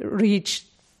I reach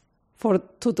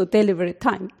to the delivery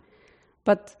time.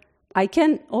 But I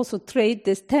can also trade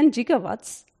this 10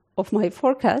 gigawatts of my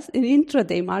forecast in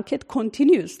intraday market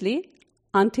continuously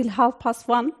until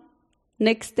 1:30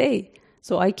 next day.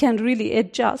 So I can really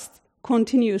adjust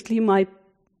continuously my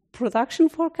production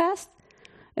forecast,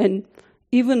 and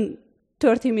even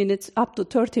 30 minutes, up to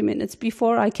 30 minutes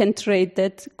before, I can trade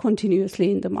that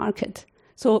continuously in the market.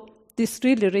 So this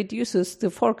really reduces the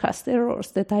forecast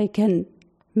errors that I can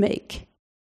make.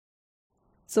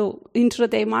 So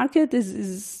intraday market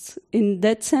is in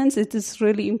that sense, it is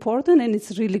really important, and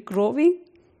it's really growing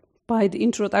by the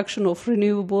introduction of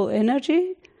renewable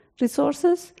energy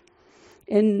resources.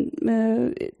 And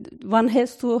one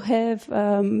has to have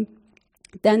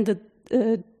then the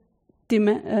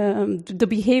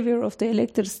behavior of the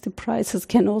electricity prices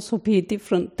can also be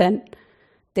different than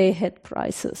day-ahead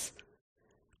prices.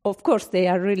 Of course, they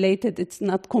are related. It's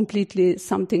not completely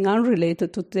something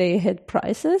unrelated to day-ahead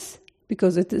prices,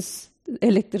 because it is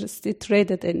electricity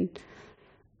traded in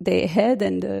day-ahead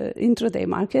and the intraday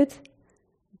market.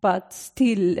 But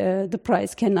still, the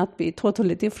price cannot be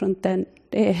totally different than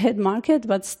day-ahead market,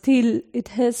 but still it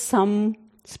has some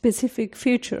specific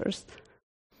features.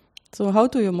 So how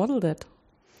do you model that?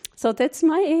 So that's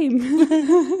my aim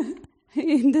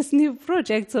in this new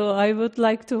project. So I would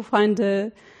like to find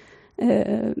a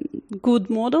good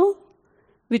model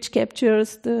which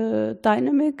captures the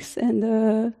dynamics and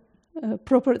the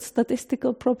proper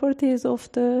statistical properties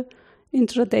of the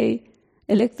intraday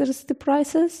electricity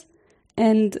prices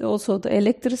and also the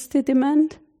electricity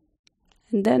demand.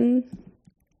 And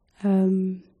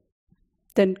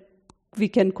then we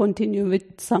can continue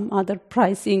with some other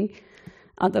pricing,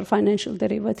 other financial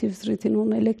derivatives written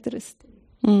on electricity.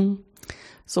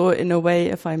 So in a way,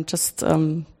 if I'm just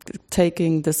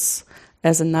taking this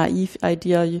as a naive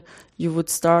idea, you would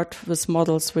start with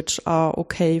models which are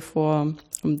okay for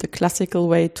the classical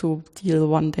way to deal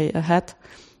one day ahead,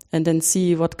 and then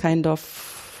see what kind of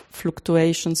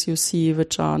fluctuations you see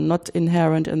which are not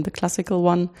inherent in the classical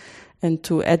one, and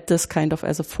to add this kind of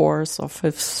as a fourth or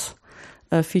fifth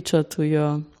feature to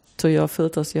your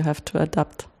filters you have to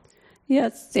adapt.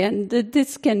 Yes, and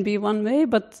this can be one way,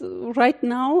 but right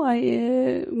now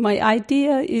my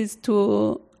idea is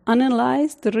to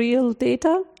analyze the real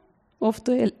data of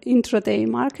the intraday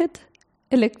market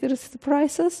electricity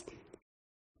prices,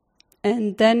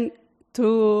 and then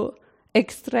to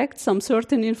extract some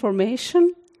certain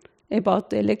information about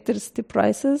the electricity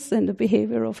prices and the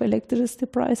behavior of electricity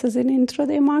prices in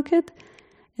intraday market.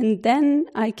 And then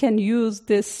I can use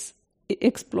this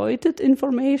exploited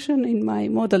information in my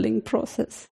modeling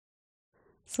process.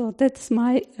 So that's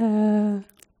my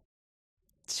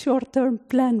short-term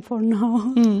plan for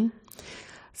now.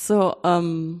 So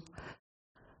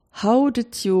how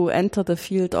did you enter the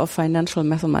field of financial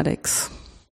mathematics?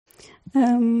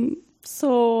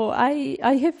 So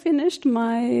I have finished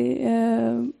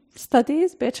my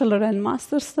studies, bachelor and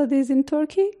master studies in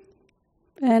Turkey.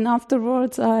 And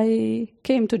afterwards I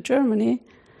came to Germany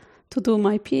to do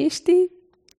my PhD.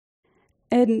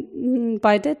 And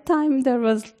by that time there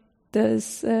was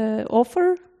this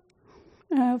offer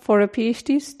for a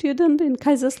PhD student in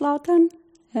Kaiserslautern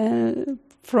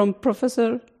from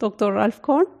Professor Dr. Ralf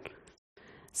Korn.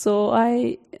 So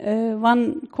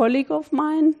one colleague of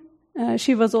mine,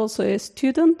 she was also a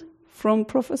student from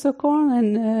Professor Korn,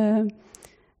 and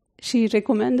she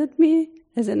recommended me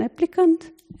as an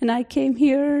applicant. And I came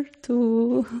here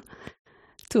to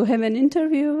have an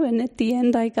interview, and at the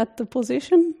end I got the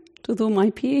position to do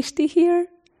my PhD here.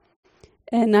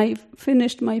 And I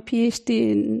finished my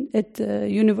PhD at the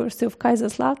University of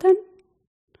Kaiserslautern.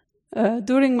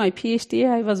 During my PhD,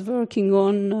 I was working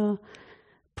on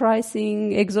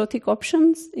pricing exotic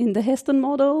options in the Heston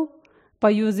model by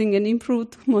using an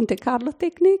improved Monte Carlo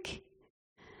technique.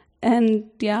 And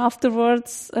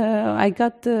afterwards, I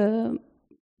got the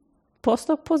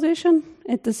postdoc position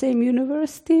at the same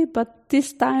university, but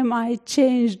this time I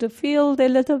changed the field a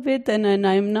little bit, and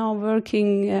I'm now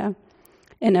working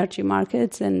energy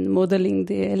markets and modeling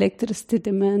the electricity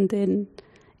demand in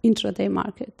intraday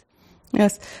market.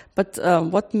 Yes, but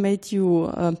what made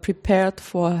you prepared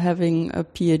for having a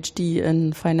PhD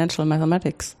in financial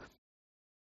mathematics?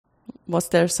 Was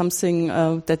there something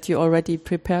that you already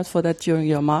prepared for that during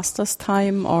your master's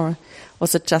time, or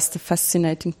was it just a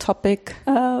fascinating topic?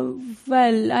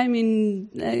 Well, I mean,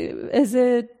 as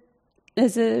a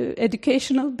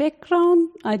educational background,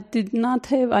 I did not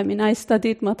have, I mean, I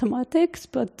studied mathematics,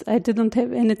 but I didn't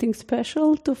have anything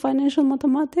special to financial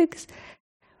mathematics.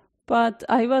 But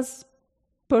I was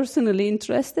personally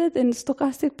interested in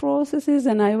stochastic processes,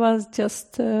 and I was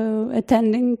just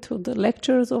attending to the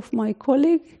lectures of my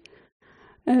colleague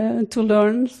to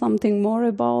learn something more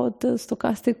about the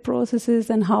stochastic processes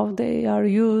and how they are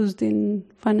used in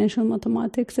financial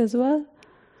mathematics as well.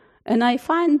 And I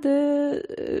find the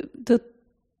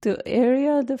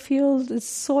area, the field, is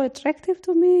so attractive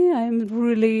to me.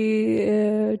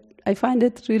 I find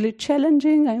it really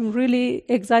challenging. I'm really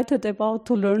excited about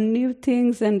to learn new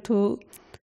things and to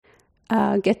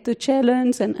get the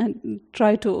challenge and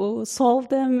try to solve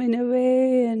them in a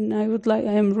way. And I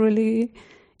am really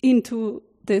into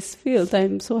this field.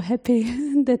 I'm so happy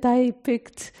that I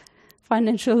picked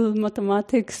financial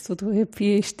mathematics to do a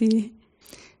PhD.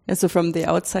 Yeah, so from the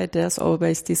outside, there's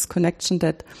always this connection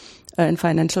that in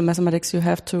financial mathematics, you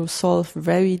have to solve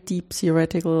very deep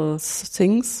theoretical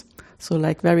things. So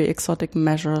like very exotic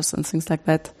measures and things like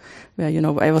that, where,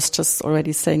 I was just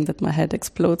already saying that my head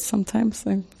explodes sometimes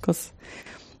because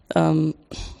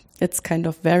it's kind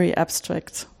of very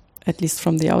abstract, at least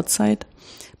from the outside.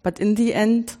 But in the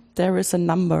end, there is a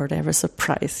number, there is a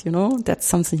price, that's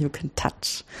something you can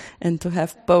touch. And to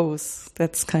have both,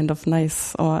 that's kind of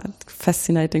nice or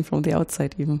fascinating from the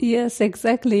outside even. Yes,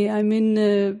 exactly. I mean,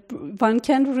 one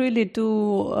can really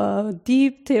do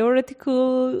deep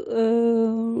theoretical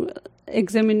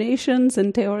examinations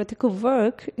and theoretical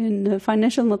work in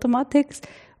financial mathematics.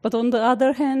 But on the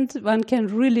other hand, one can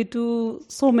really do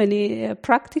so many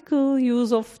practical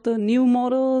use of the new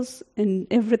models and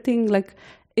everything. Like,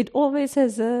 it always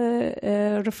has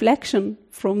a reflection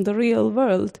from the real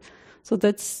world. So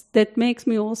that makes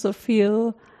me also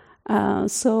feel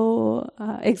so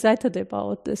excited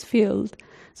about this field.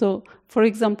 So, for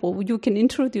example, you can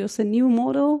introduce a new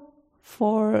model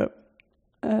for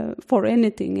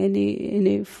anything,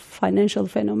 any financial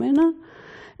phenomena,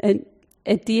 and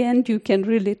at the end you can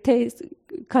really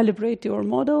calibrate your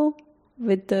model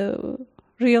with the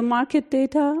real market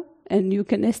data, and you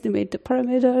can estimate the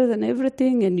parameters and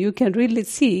everything, and you can really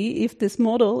see if this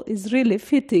model is really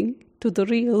fitting to the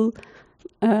real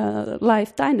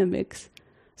life dynamics.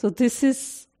 So this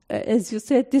is, as you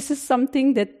said, this is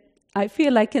something that I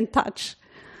feel I can touch.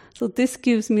 So this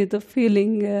gives me the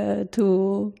feeling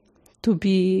to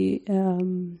be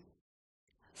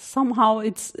somehow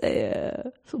it's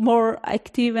more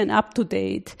active and up to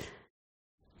date.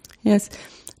 Yes.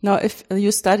 Now, if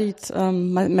you studied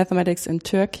mathematics in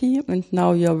Turkey and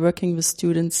now you're working with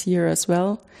students here as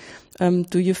well,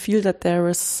 do you feel that there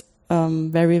is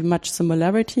very much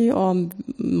similarity or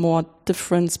more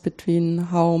difference between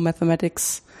how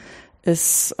mathematics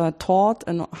is taught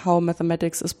and how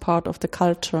mathematics is part of the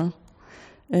culture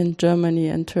in Germany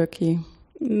and Turkey?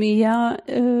 Yeah,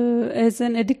 as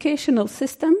an educational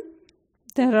system,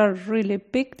 there are really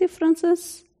big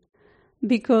differences.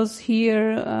 Because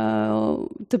here,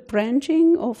 the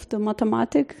branching of the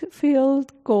mathematics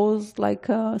field goes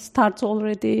starts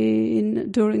already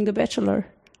during the bachelor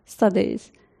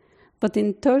studies. But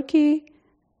in Turkey,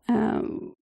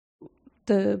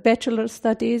 the bachelor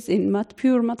studies in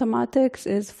pure mathematics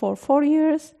is for 4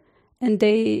 years, and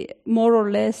they more or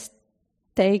less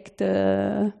take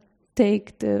the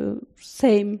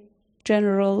same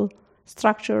general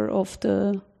structure of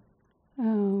the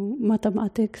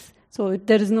mathematics. So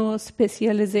there is no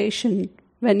specialization.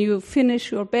 When you finish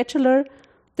your bachelor,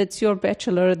 that's your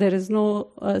bachelor. There is no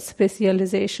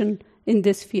specialization in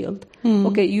this field.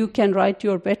 Okay, you can write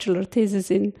your bachelor thesis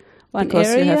in one because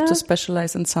area. Because you have to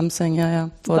specialize in something,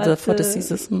 for the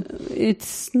thesis.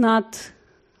 It's not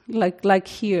like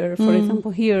here. For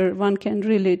example, here one can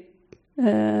really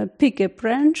pick a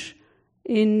branch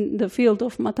in the field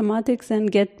of mathematics and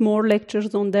get more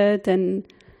lectures on that and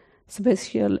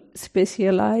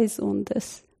specialize on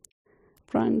this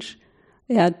branch.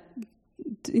 Yeah,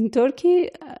 in Turkey,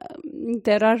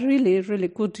 there are really, really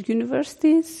good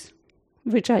universities,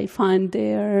 which I find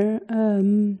their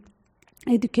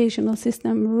educational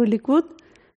system really good.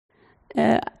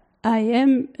 I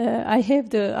have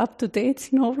the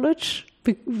up-to-date knowledge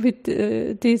with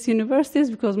these universities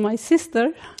because my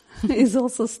sister is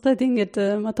also studying at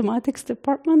the mathematics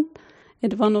department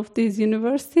at one of these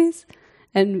universities.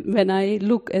 And when I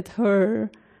look at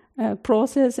her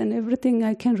process and everything,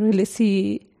 I can really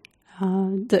see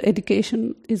the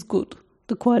education is good.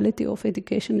 The quality of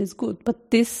education is good.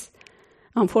 But this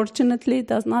unfortunately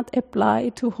does not apply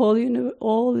to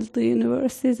all the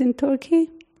universities in Turkey.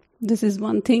 This is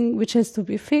one thing which has to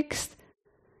be fixed,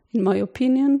 in my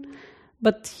opinion.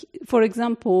 But, for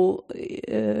example,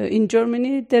 in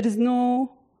Germany, there is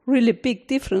no really big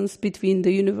difference between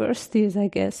the universities, I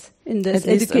guess, in this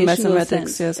educational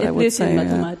sense. Yes, at I would least say, in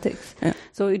mathematics. Yeah.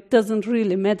 So it doesn't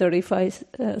really matter if I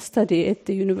study at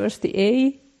the University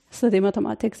A, study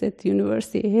mathematics at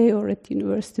University A or at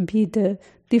University B. The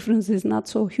difference is not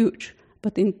so huge.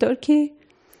 But in Turkey,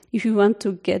 if you want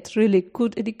to get really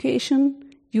good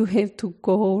education, you have to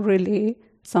go really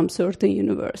some certain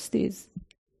universities.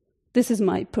 This is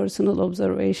my personal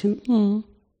observation.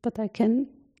 But I can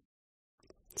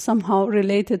somehow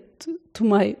relate it to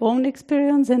my own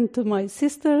experience and to my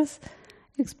sister's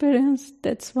experience.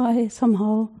 That's why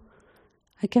somehow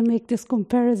I can make this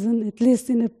comparison, at least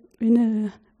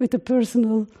with a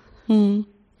personal.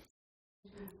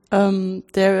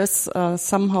 There is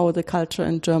somehow the culture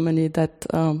in Germany that,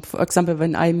 for example,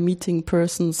 when I'm meeting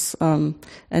persons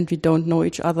and we don't know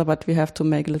each other, but we have to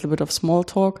make a little bit of small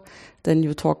talk, then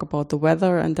you talk about the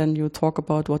weather and then you talk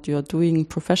about what you're doing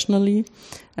professionally.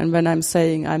 And when I'm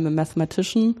saying I'm a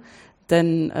mathematician,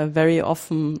 then very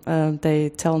often they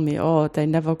tell me, oh, they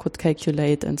never could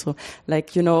calculate. And so,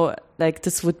 like,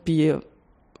 this would be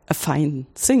a fine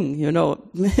thing,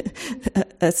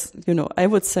 as, I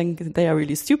would think they are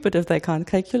really stupid if they can't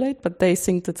calculate, but they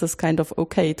think that it's kind of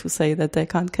okay to say that they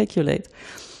can't calculate.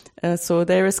 So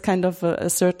there is kind of a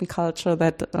certain culture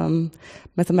that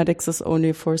mathematics is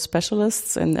only for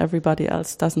specialists and everybody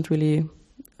else doesn't really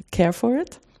care for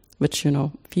it, which,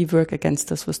 we work against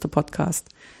this with the podcast.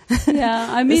 Yeah,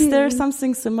 I mean... Is there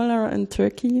something similar in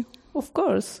Turkey? Of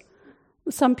course.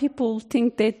 Some people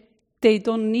think that they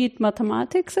don't need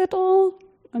mathematics at all.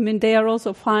 I mean, they are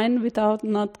also fine without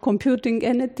not computing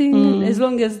anything, as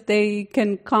long as they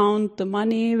can count the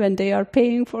money when they are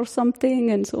paying for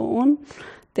something and so on.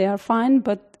 They are fine,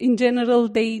 but in general,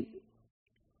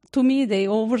 to me, they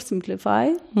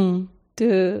oversimplify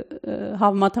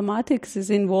how mathematics is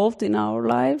involved in our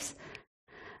lives.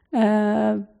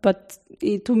 But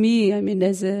to me, I mean,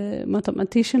 as a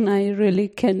mathematician, I really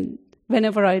can.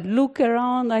 Whenever I look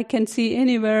around, I can see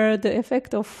anywhere the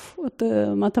effect of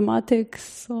the mathematics.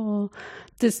 So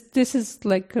this is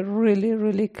like a really,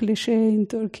 really cliche in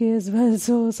Turkey as well.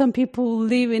 So some people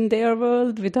live in their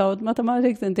world without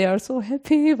mathematics and they are so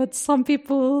happy, but some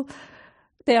people,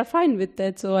 they are fine with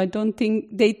that. So I don't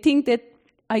think, they think that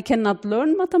I cannot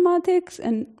learn mathematics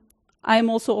and I'm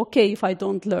also okay if I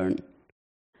don't learn.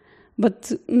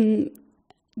 But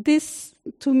this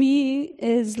to me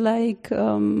is like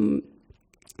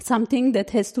something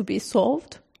that has to be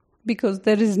solved, because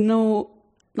there is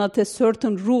not a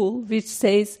certain rule which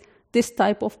says this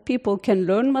type of people can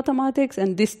learn mathematics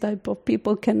and this type of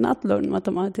people cannot learn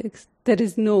mathematics. There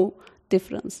is no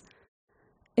difference.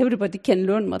 Everybody can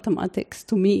learn mathematics,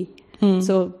 to me.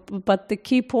 So, but the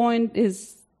key point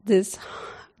is the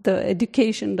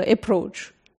education, the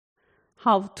approach.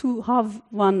 How to have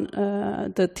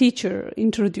the teacher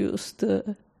introduce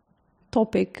the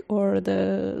topic or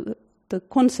the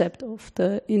concept of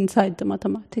inside the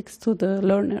mathematics to the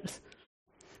learners.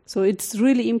 So it's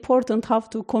really important how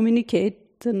to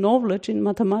communicate the knowledge in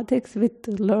mathematics with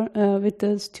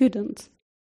the students.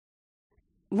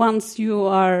 Once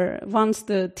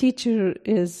the teacher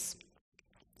is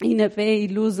in a way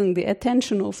losing the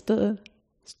attention of the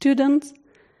students,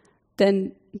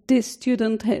 then this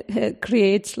student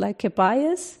creates like a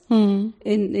bias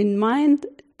in mind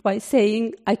by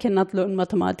saying, I cannot learn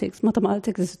mathematics.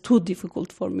 Mathematics is too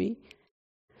difficult for me.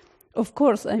 Of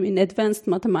course, I mean, advanced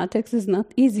mathematics is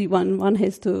not easy. One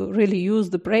has to really use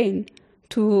the brain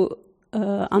to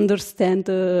understand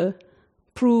the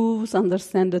proofs,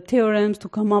 understand the theorems, to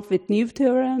come up with new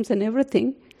theorems and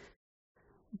everything.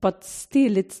 But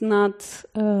still, it's not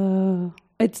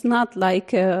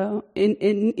like an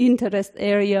interest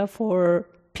area for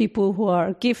people who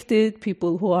are gifted,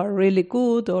 people who are really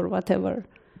good or whatever.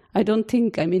 I don't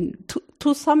think, I mean,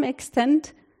 to some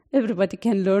extent, everybody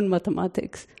can learn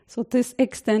mathematics. So this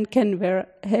extent can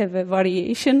have a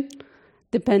variation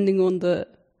depending on the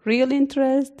real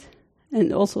interest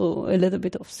and also a little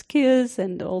bit of skills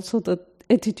and also the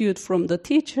attitude from the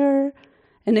teacher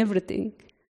and everything.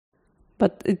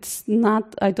 But it's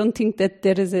not, I don't think that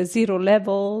there is a zero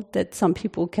level, that some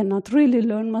people cannot really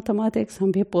learn mathematics,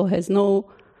 some people has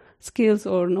no skills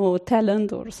or no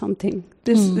talent or something.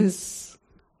 This is,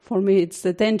 for me, it's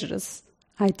a dangerous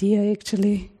idea,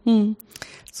 actually.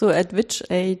 So at which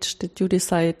age did you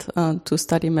decide to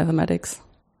study mathematics?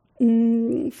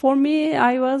 For me,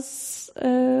 I was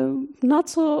not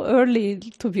so early,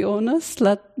 to be honest,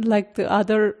 like the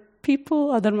other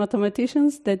people, other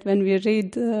mathematicians, that when we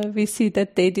read, we see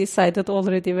that they decided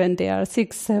already when they are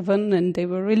 6, 7, and they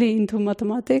were really into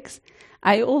mathematics.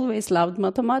 I always loved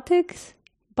mathematics,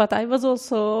 but I was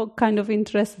also kind of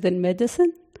interested in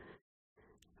medicine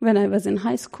when I was in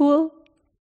high school.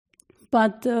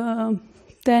 But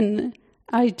then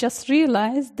I just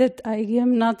realized that I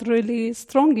am not really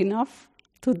strong enough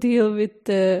to deal with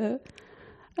the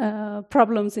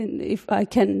problems if I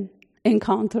can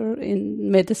encounter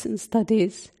in medicine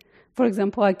studies. For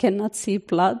example, I cannot see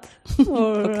blood.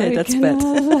 Or okay, that's bad.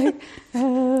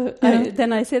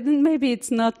 Then I said, maybe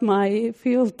it's not my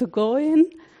field to go in.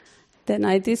 Then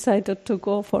I decided to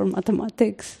go for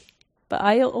mathematics. But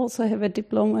I also have a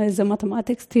diploma as a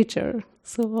mathematics teacher.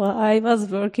 So I was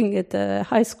working at a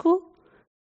high school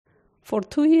for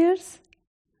 2 years.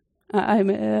 I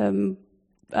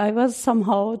was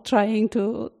somehow trying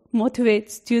to motivate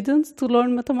students to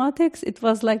learn mathematics. It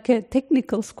was like a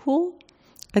technical school.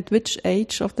 At which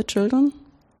age of the children?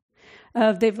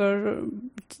 They were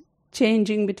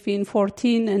changing between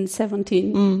 14 and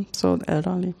 17. So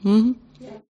elderly. Mm-hmm.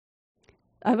 Yeah.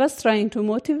 I was trying to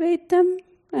motivate them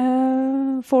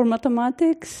for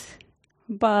mathematics,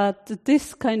 but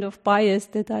this kind of bias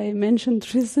that I mentioned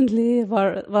recently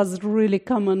was really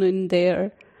common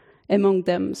among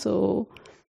them. So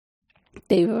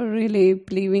they were really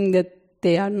believing that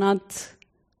they are not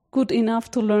good enough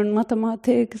to learn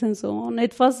mathematics and so on.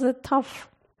 It was a tough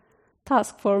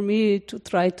task for me to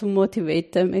try to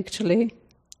motivate them, actually.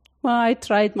 Well, I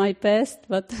tried my best,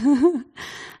 but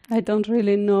I don't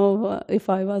really know if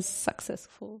I was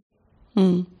successful.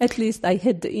 At least I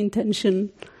had the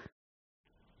intention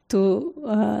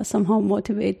to somehow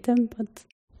motivate them, but...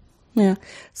 Yeah,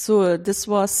 so this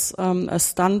was a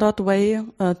standard way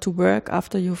to work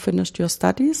after you finished your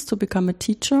studies to become a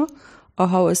teacher, or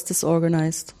how is this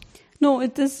organized? No,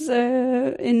 it is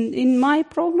in my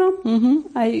program.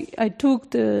 Mm-hmm. I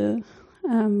took the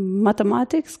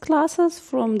mathematics classes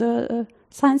from the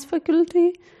science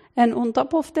faculty, and on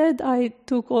top of that, I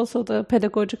took also the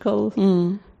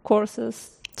pedagogical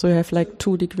courses. So you have like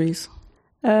 2 degrees.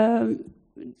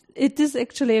 It is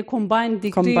actually a combined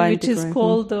degree, which is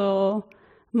called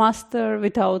Master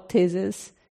Without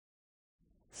Thesis.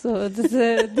 So it's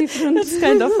a different... It's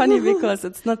kind of funny because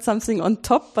it's not something on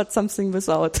top, but something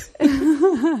without.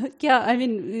 Yeah, I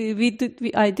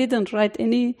mean, I didn't write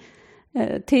any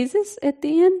thesis at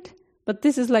the end, but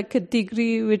this is like a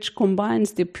degree which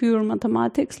combines the pure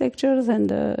mathematics lectures and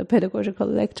the pedagogical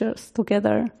lectures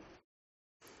together.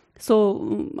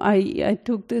 So I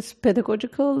took these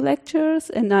pedagogical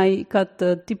lectures and I got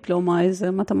the diploma as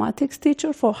a mathematics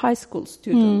teacher for high school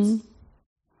students.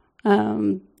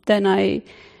 Then I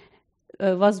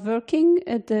was working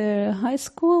at the high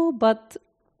school, but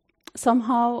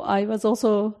somehow I was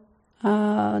also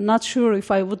not sure if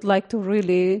I would like to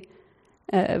really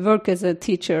work as a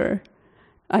teacher.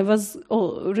 I was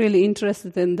really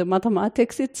interested in the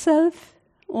mathematics itself.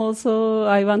 Also,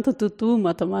 I wanted to do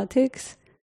mathematics.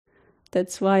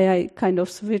 That's why I kind of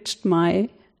switched my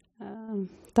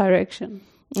direction.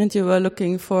 And you were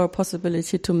looking for a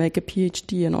possibility to make a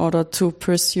PhD in order to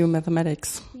pursue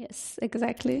mathematics. Yes,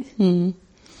 exactly.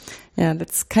 Yeah,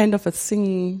 that's kind of a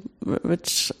thing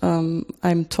which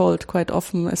I'm told quite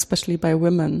often, especially by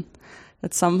women,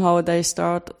 that somehow they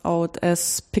start out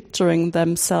as picturing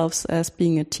themselves as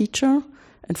being a teacher,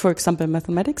 and for example,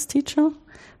 mathematics teacher,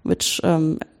 which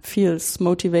feels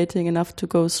motivating enough to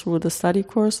go through the study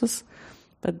courses.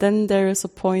 But then there is a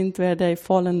point where they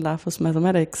fall in love with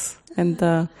mathematics and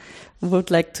would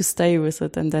like to stay with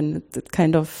it. And then it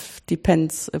kind of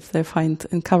depends if they find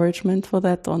encouragement for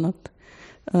that or not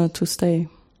to stay.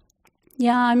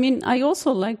 Yeah, I mean, I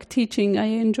also like teaching. I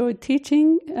enjoy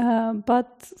teaching,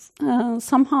 but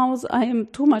somehow I am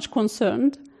too much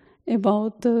concerned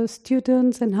about the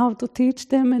students and how to teach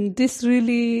them. And this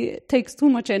really takes too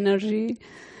much energy.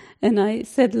 And I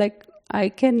said, like, I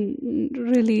can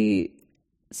really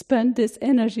spend this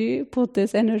energy, put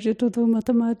this energy to do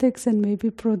mathematics and maybe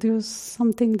produce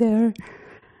something there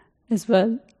as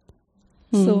well.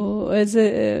 So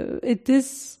it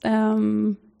is,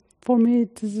 for me,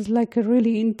 it is like a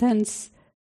really intense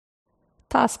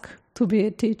task to be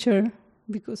a teacher,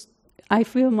 because I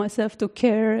feel myself to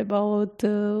care about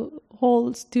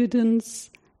all students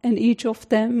and each of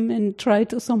them and try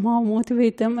to somehow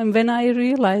motivate them. And when I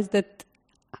realized that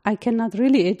I cannot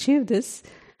really achieve this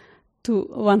to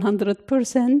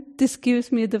 100%, this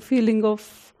gives me the feeling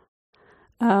of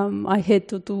I had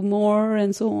to do more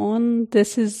and so on.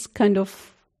 This is kind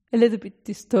of a little bit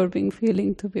disturbing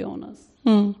feeling, to be honest.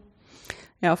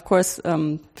 Yeah, of course,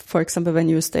 for example, when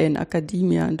you stay in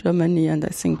academia in Germany, and I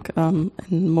think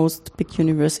in most big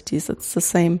universities it's the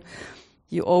same,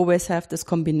 you always have this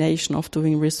combination of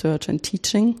doing research and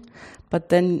teaching. But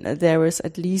then there is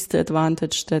at least the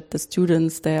advantage that the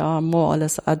students, they are more or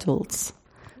less adults.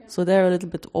 Yeah. So they're a little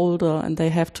bit older and they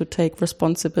have to take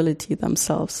responsibility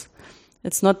themselves.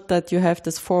 It's not that you have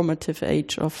this formative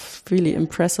age of really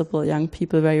impressible young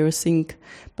people where you think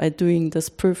by doing this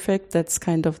perfect, that's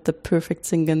kind of the perfect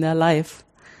thing in their life.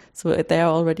 So they are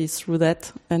already through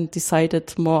that and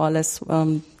decided more or less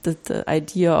the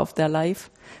idea of their life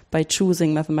by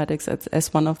choosing mathematics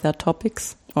as one of their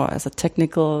topics or as a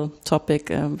technical topic,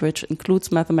 which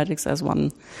includes mathematics as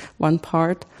one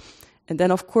part. And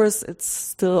then, of course, it's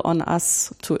still on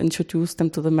us to introduce them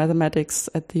to the mathematics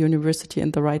at the university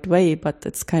in the right way, but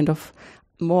it's kind of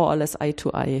more or less eye to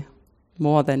eye,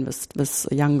 more than with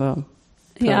younger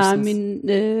persons. Yeah, I mean,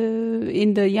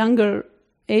 in the younger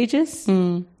ages,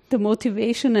 the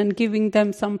motivation and giving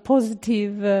them some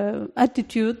positive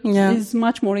attitude is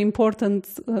much more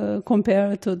important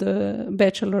compared to the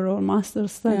bachelor or master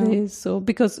studies. So,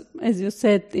 because as you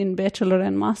said, in bachelor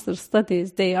and master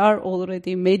studies, they are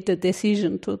already made the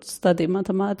decision to study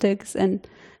mathematics and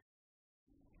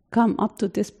come up to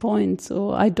this point.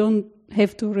 So I don't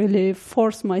have to really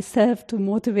force myself to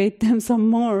motivate them some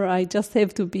more. I just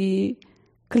have to be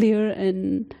clear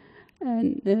and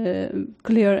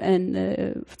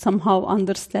somehow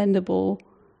understandable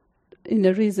in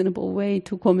a reasonable way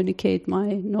to communicate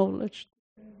my knowledge.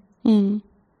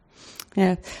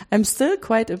 Yeah, I'm still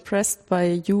quite impressed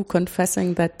by you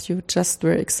confessing that you just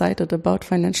were excited about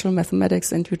financial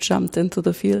mathematics and you jumped into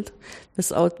the field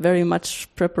without very much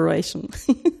preparation.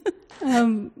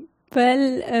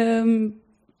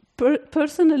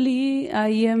 Personally, I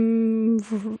am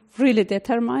really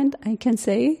determined, I can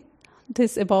say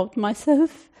this about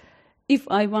myself. If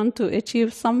I want to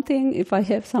achieve something, if I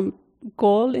have some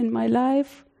goal in my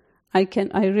life, I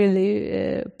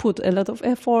really put a lot of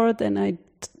effort and I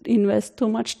invest too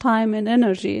much time and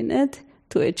energy in it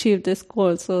to achieve this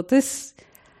goal. So this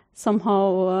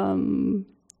somehow,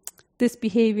 this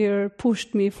behavior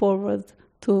pushed me forward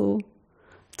to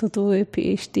do a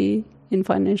PhD in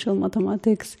financial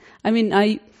mathematics. I mean,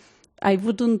 I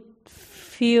wouldn't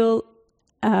feel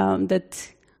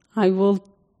that I will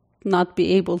not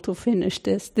be able to finish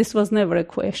this. This was never a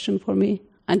question for me.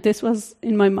 And this was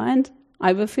in my mind,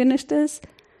 I will finish this,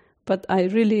 but I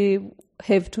really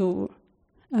have to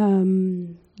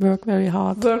work very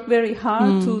hard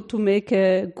to make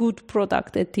a good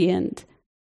product at the end.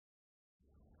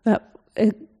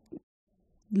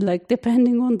 Like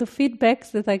depending on the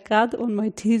feedbacks that I got on my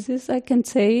thesis, I can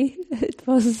say it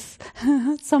was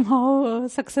somehow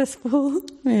successful.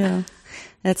 Yeah,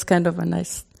 that's kind of a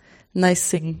nice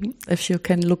thing if you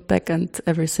can look back and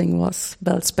everything was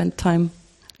well spent time.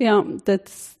 Yeah,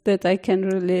 that I can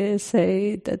really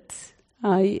say that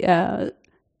I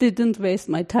didn't waste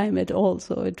my time at all.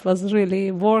 So it was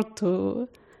really worth to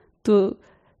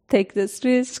take this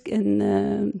risk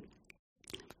and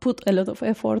put a lot of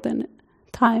effort and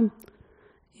time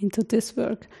into this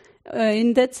work.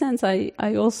 In that sense, I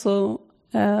also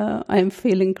I'm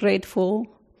feeling grateful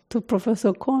to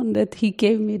Professor Kohn that he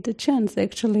gave me the chance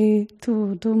actually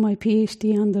to do my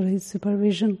PhD under his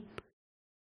supervision.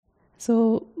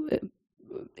 So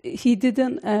he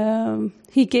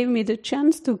gave me the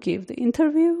chance to give the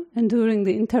interview, and during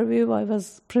the interview I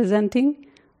was presenting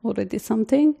already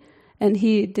something, and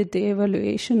he did the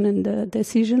evaluation and the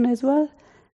decision as well.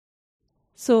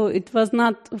 So it was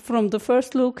not from the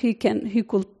first look he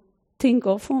could think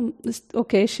of,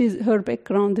 okay, her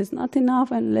background is not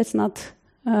enough, and let's not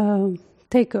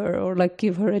take her or like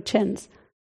give her a chance.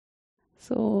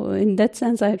 So in that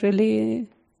sense, I'm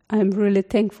really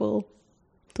thankful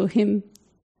to him.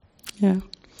 Yeah.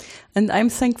 And I'm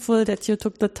thankful that you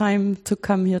took the time to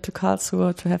come here to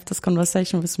Karlsruhe to have this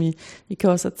conversation with me,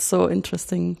 because it's so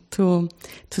interesting to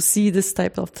see this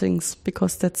type of things,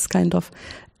 because that's kind of,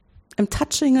 I'm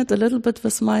touching it a little bit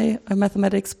with my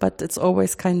mathematics, but it's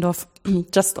always kind of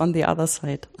just on the other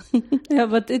side. Yeah,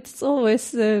 but it's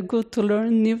always good to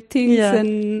learn new things,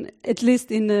 and at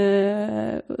least in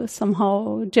a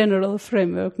somehow general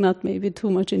framework, not maybe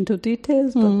too much into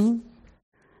details, but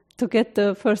to get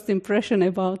the first impression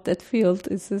about that field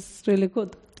is really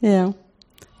good. Yeah.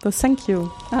 So thank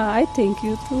you. I thank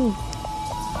you too.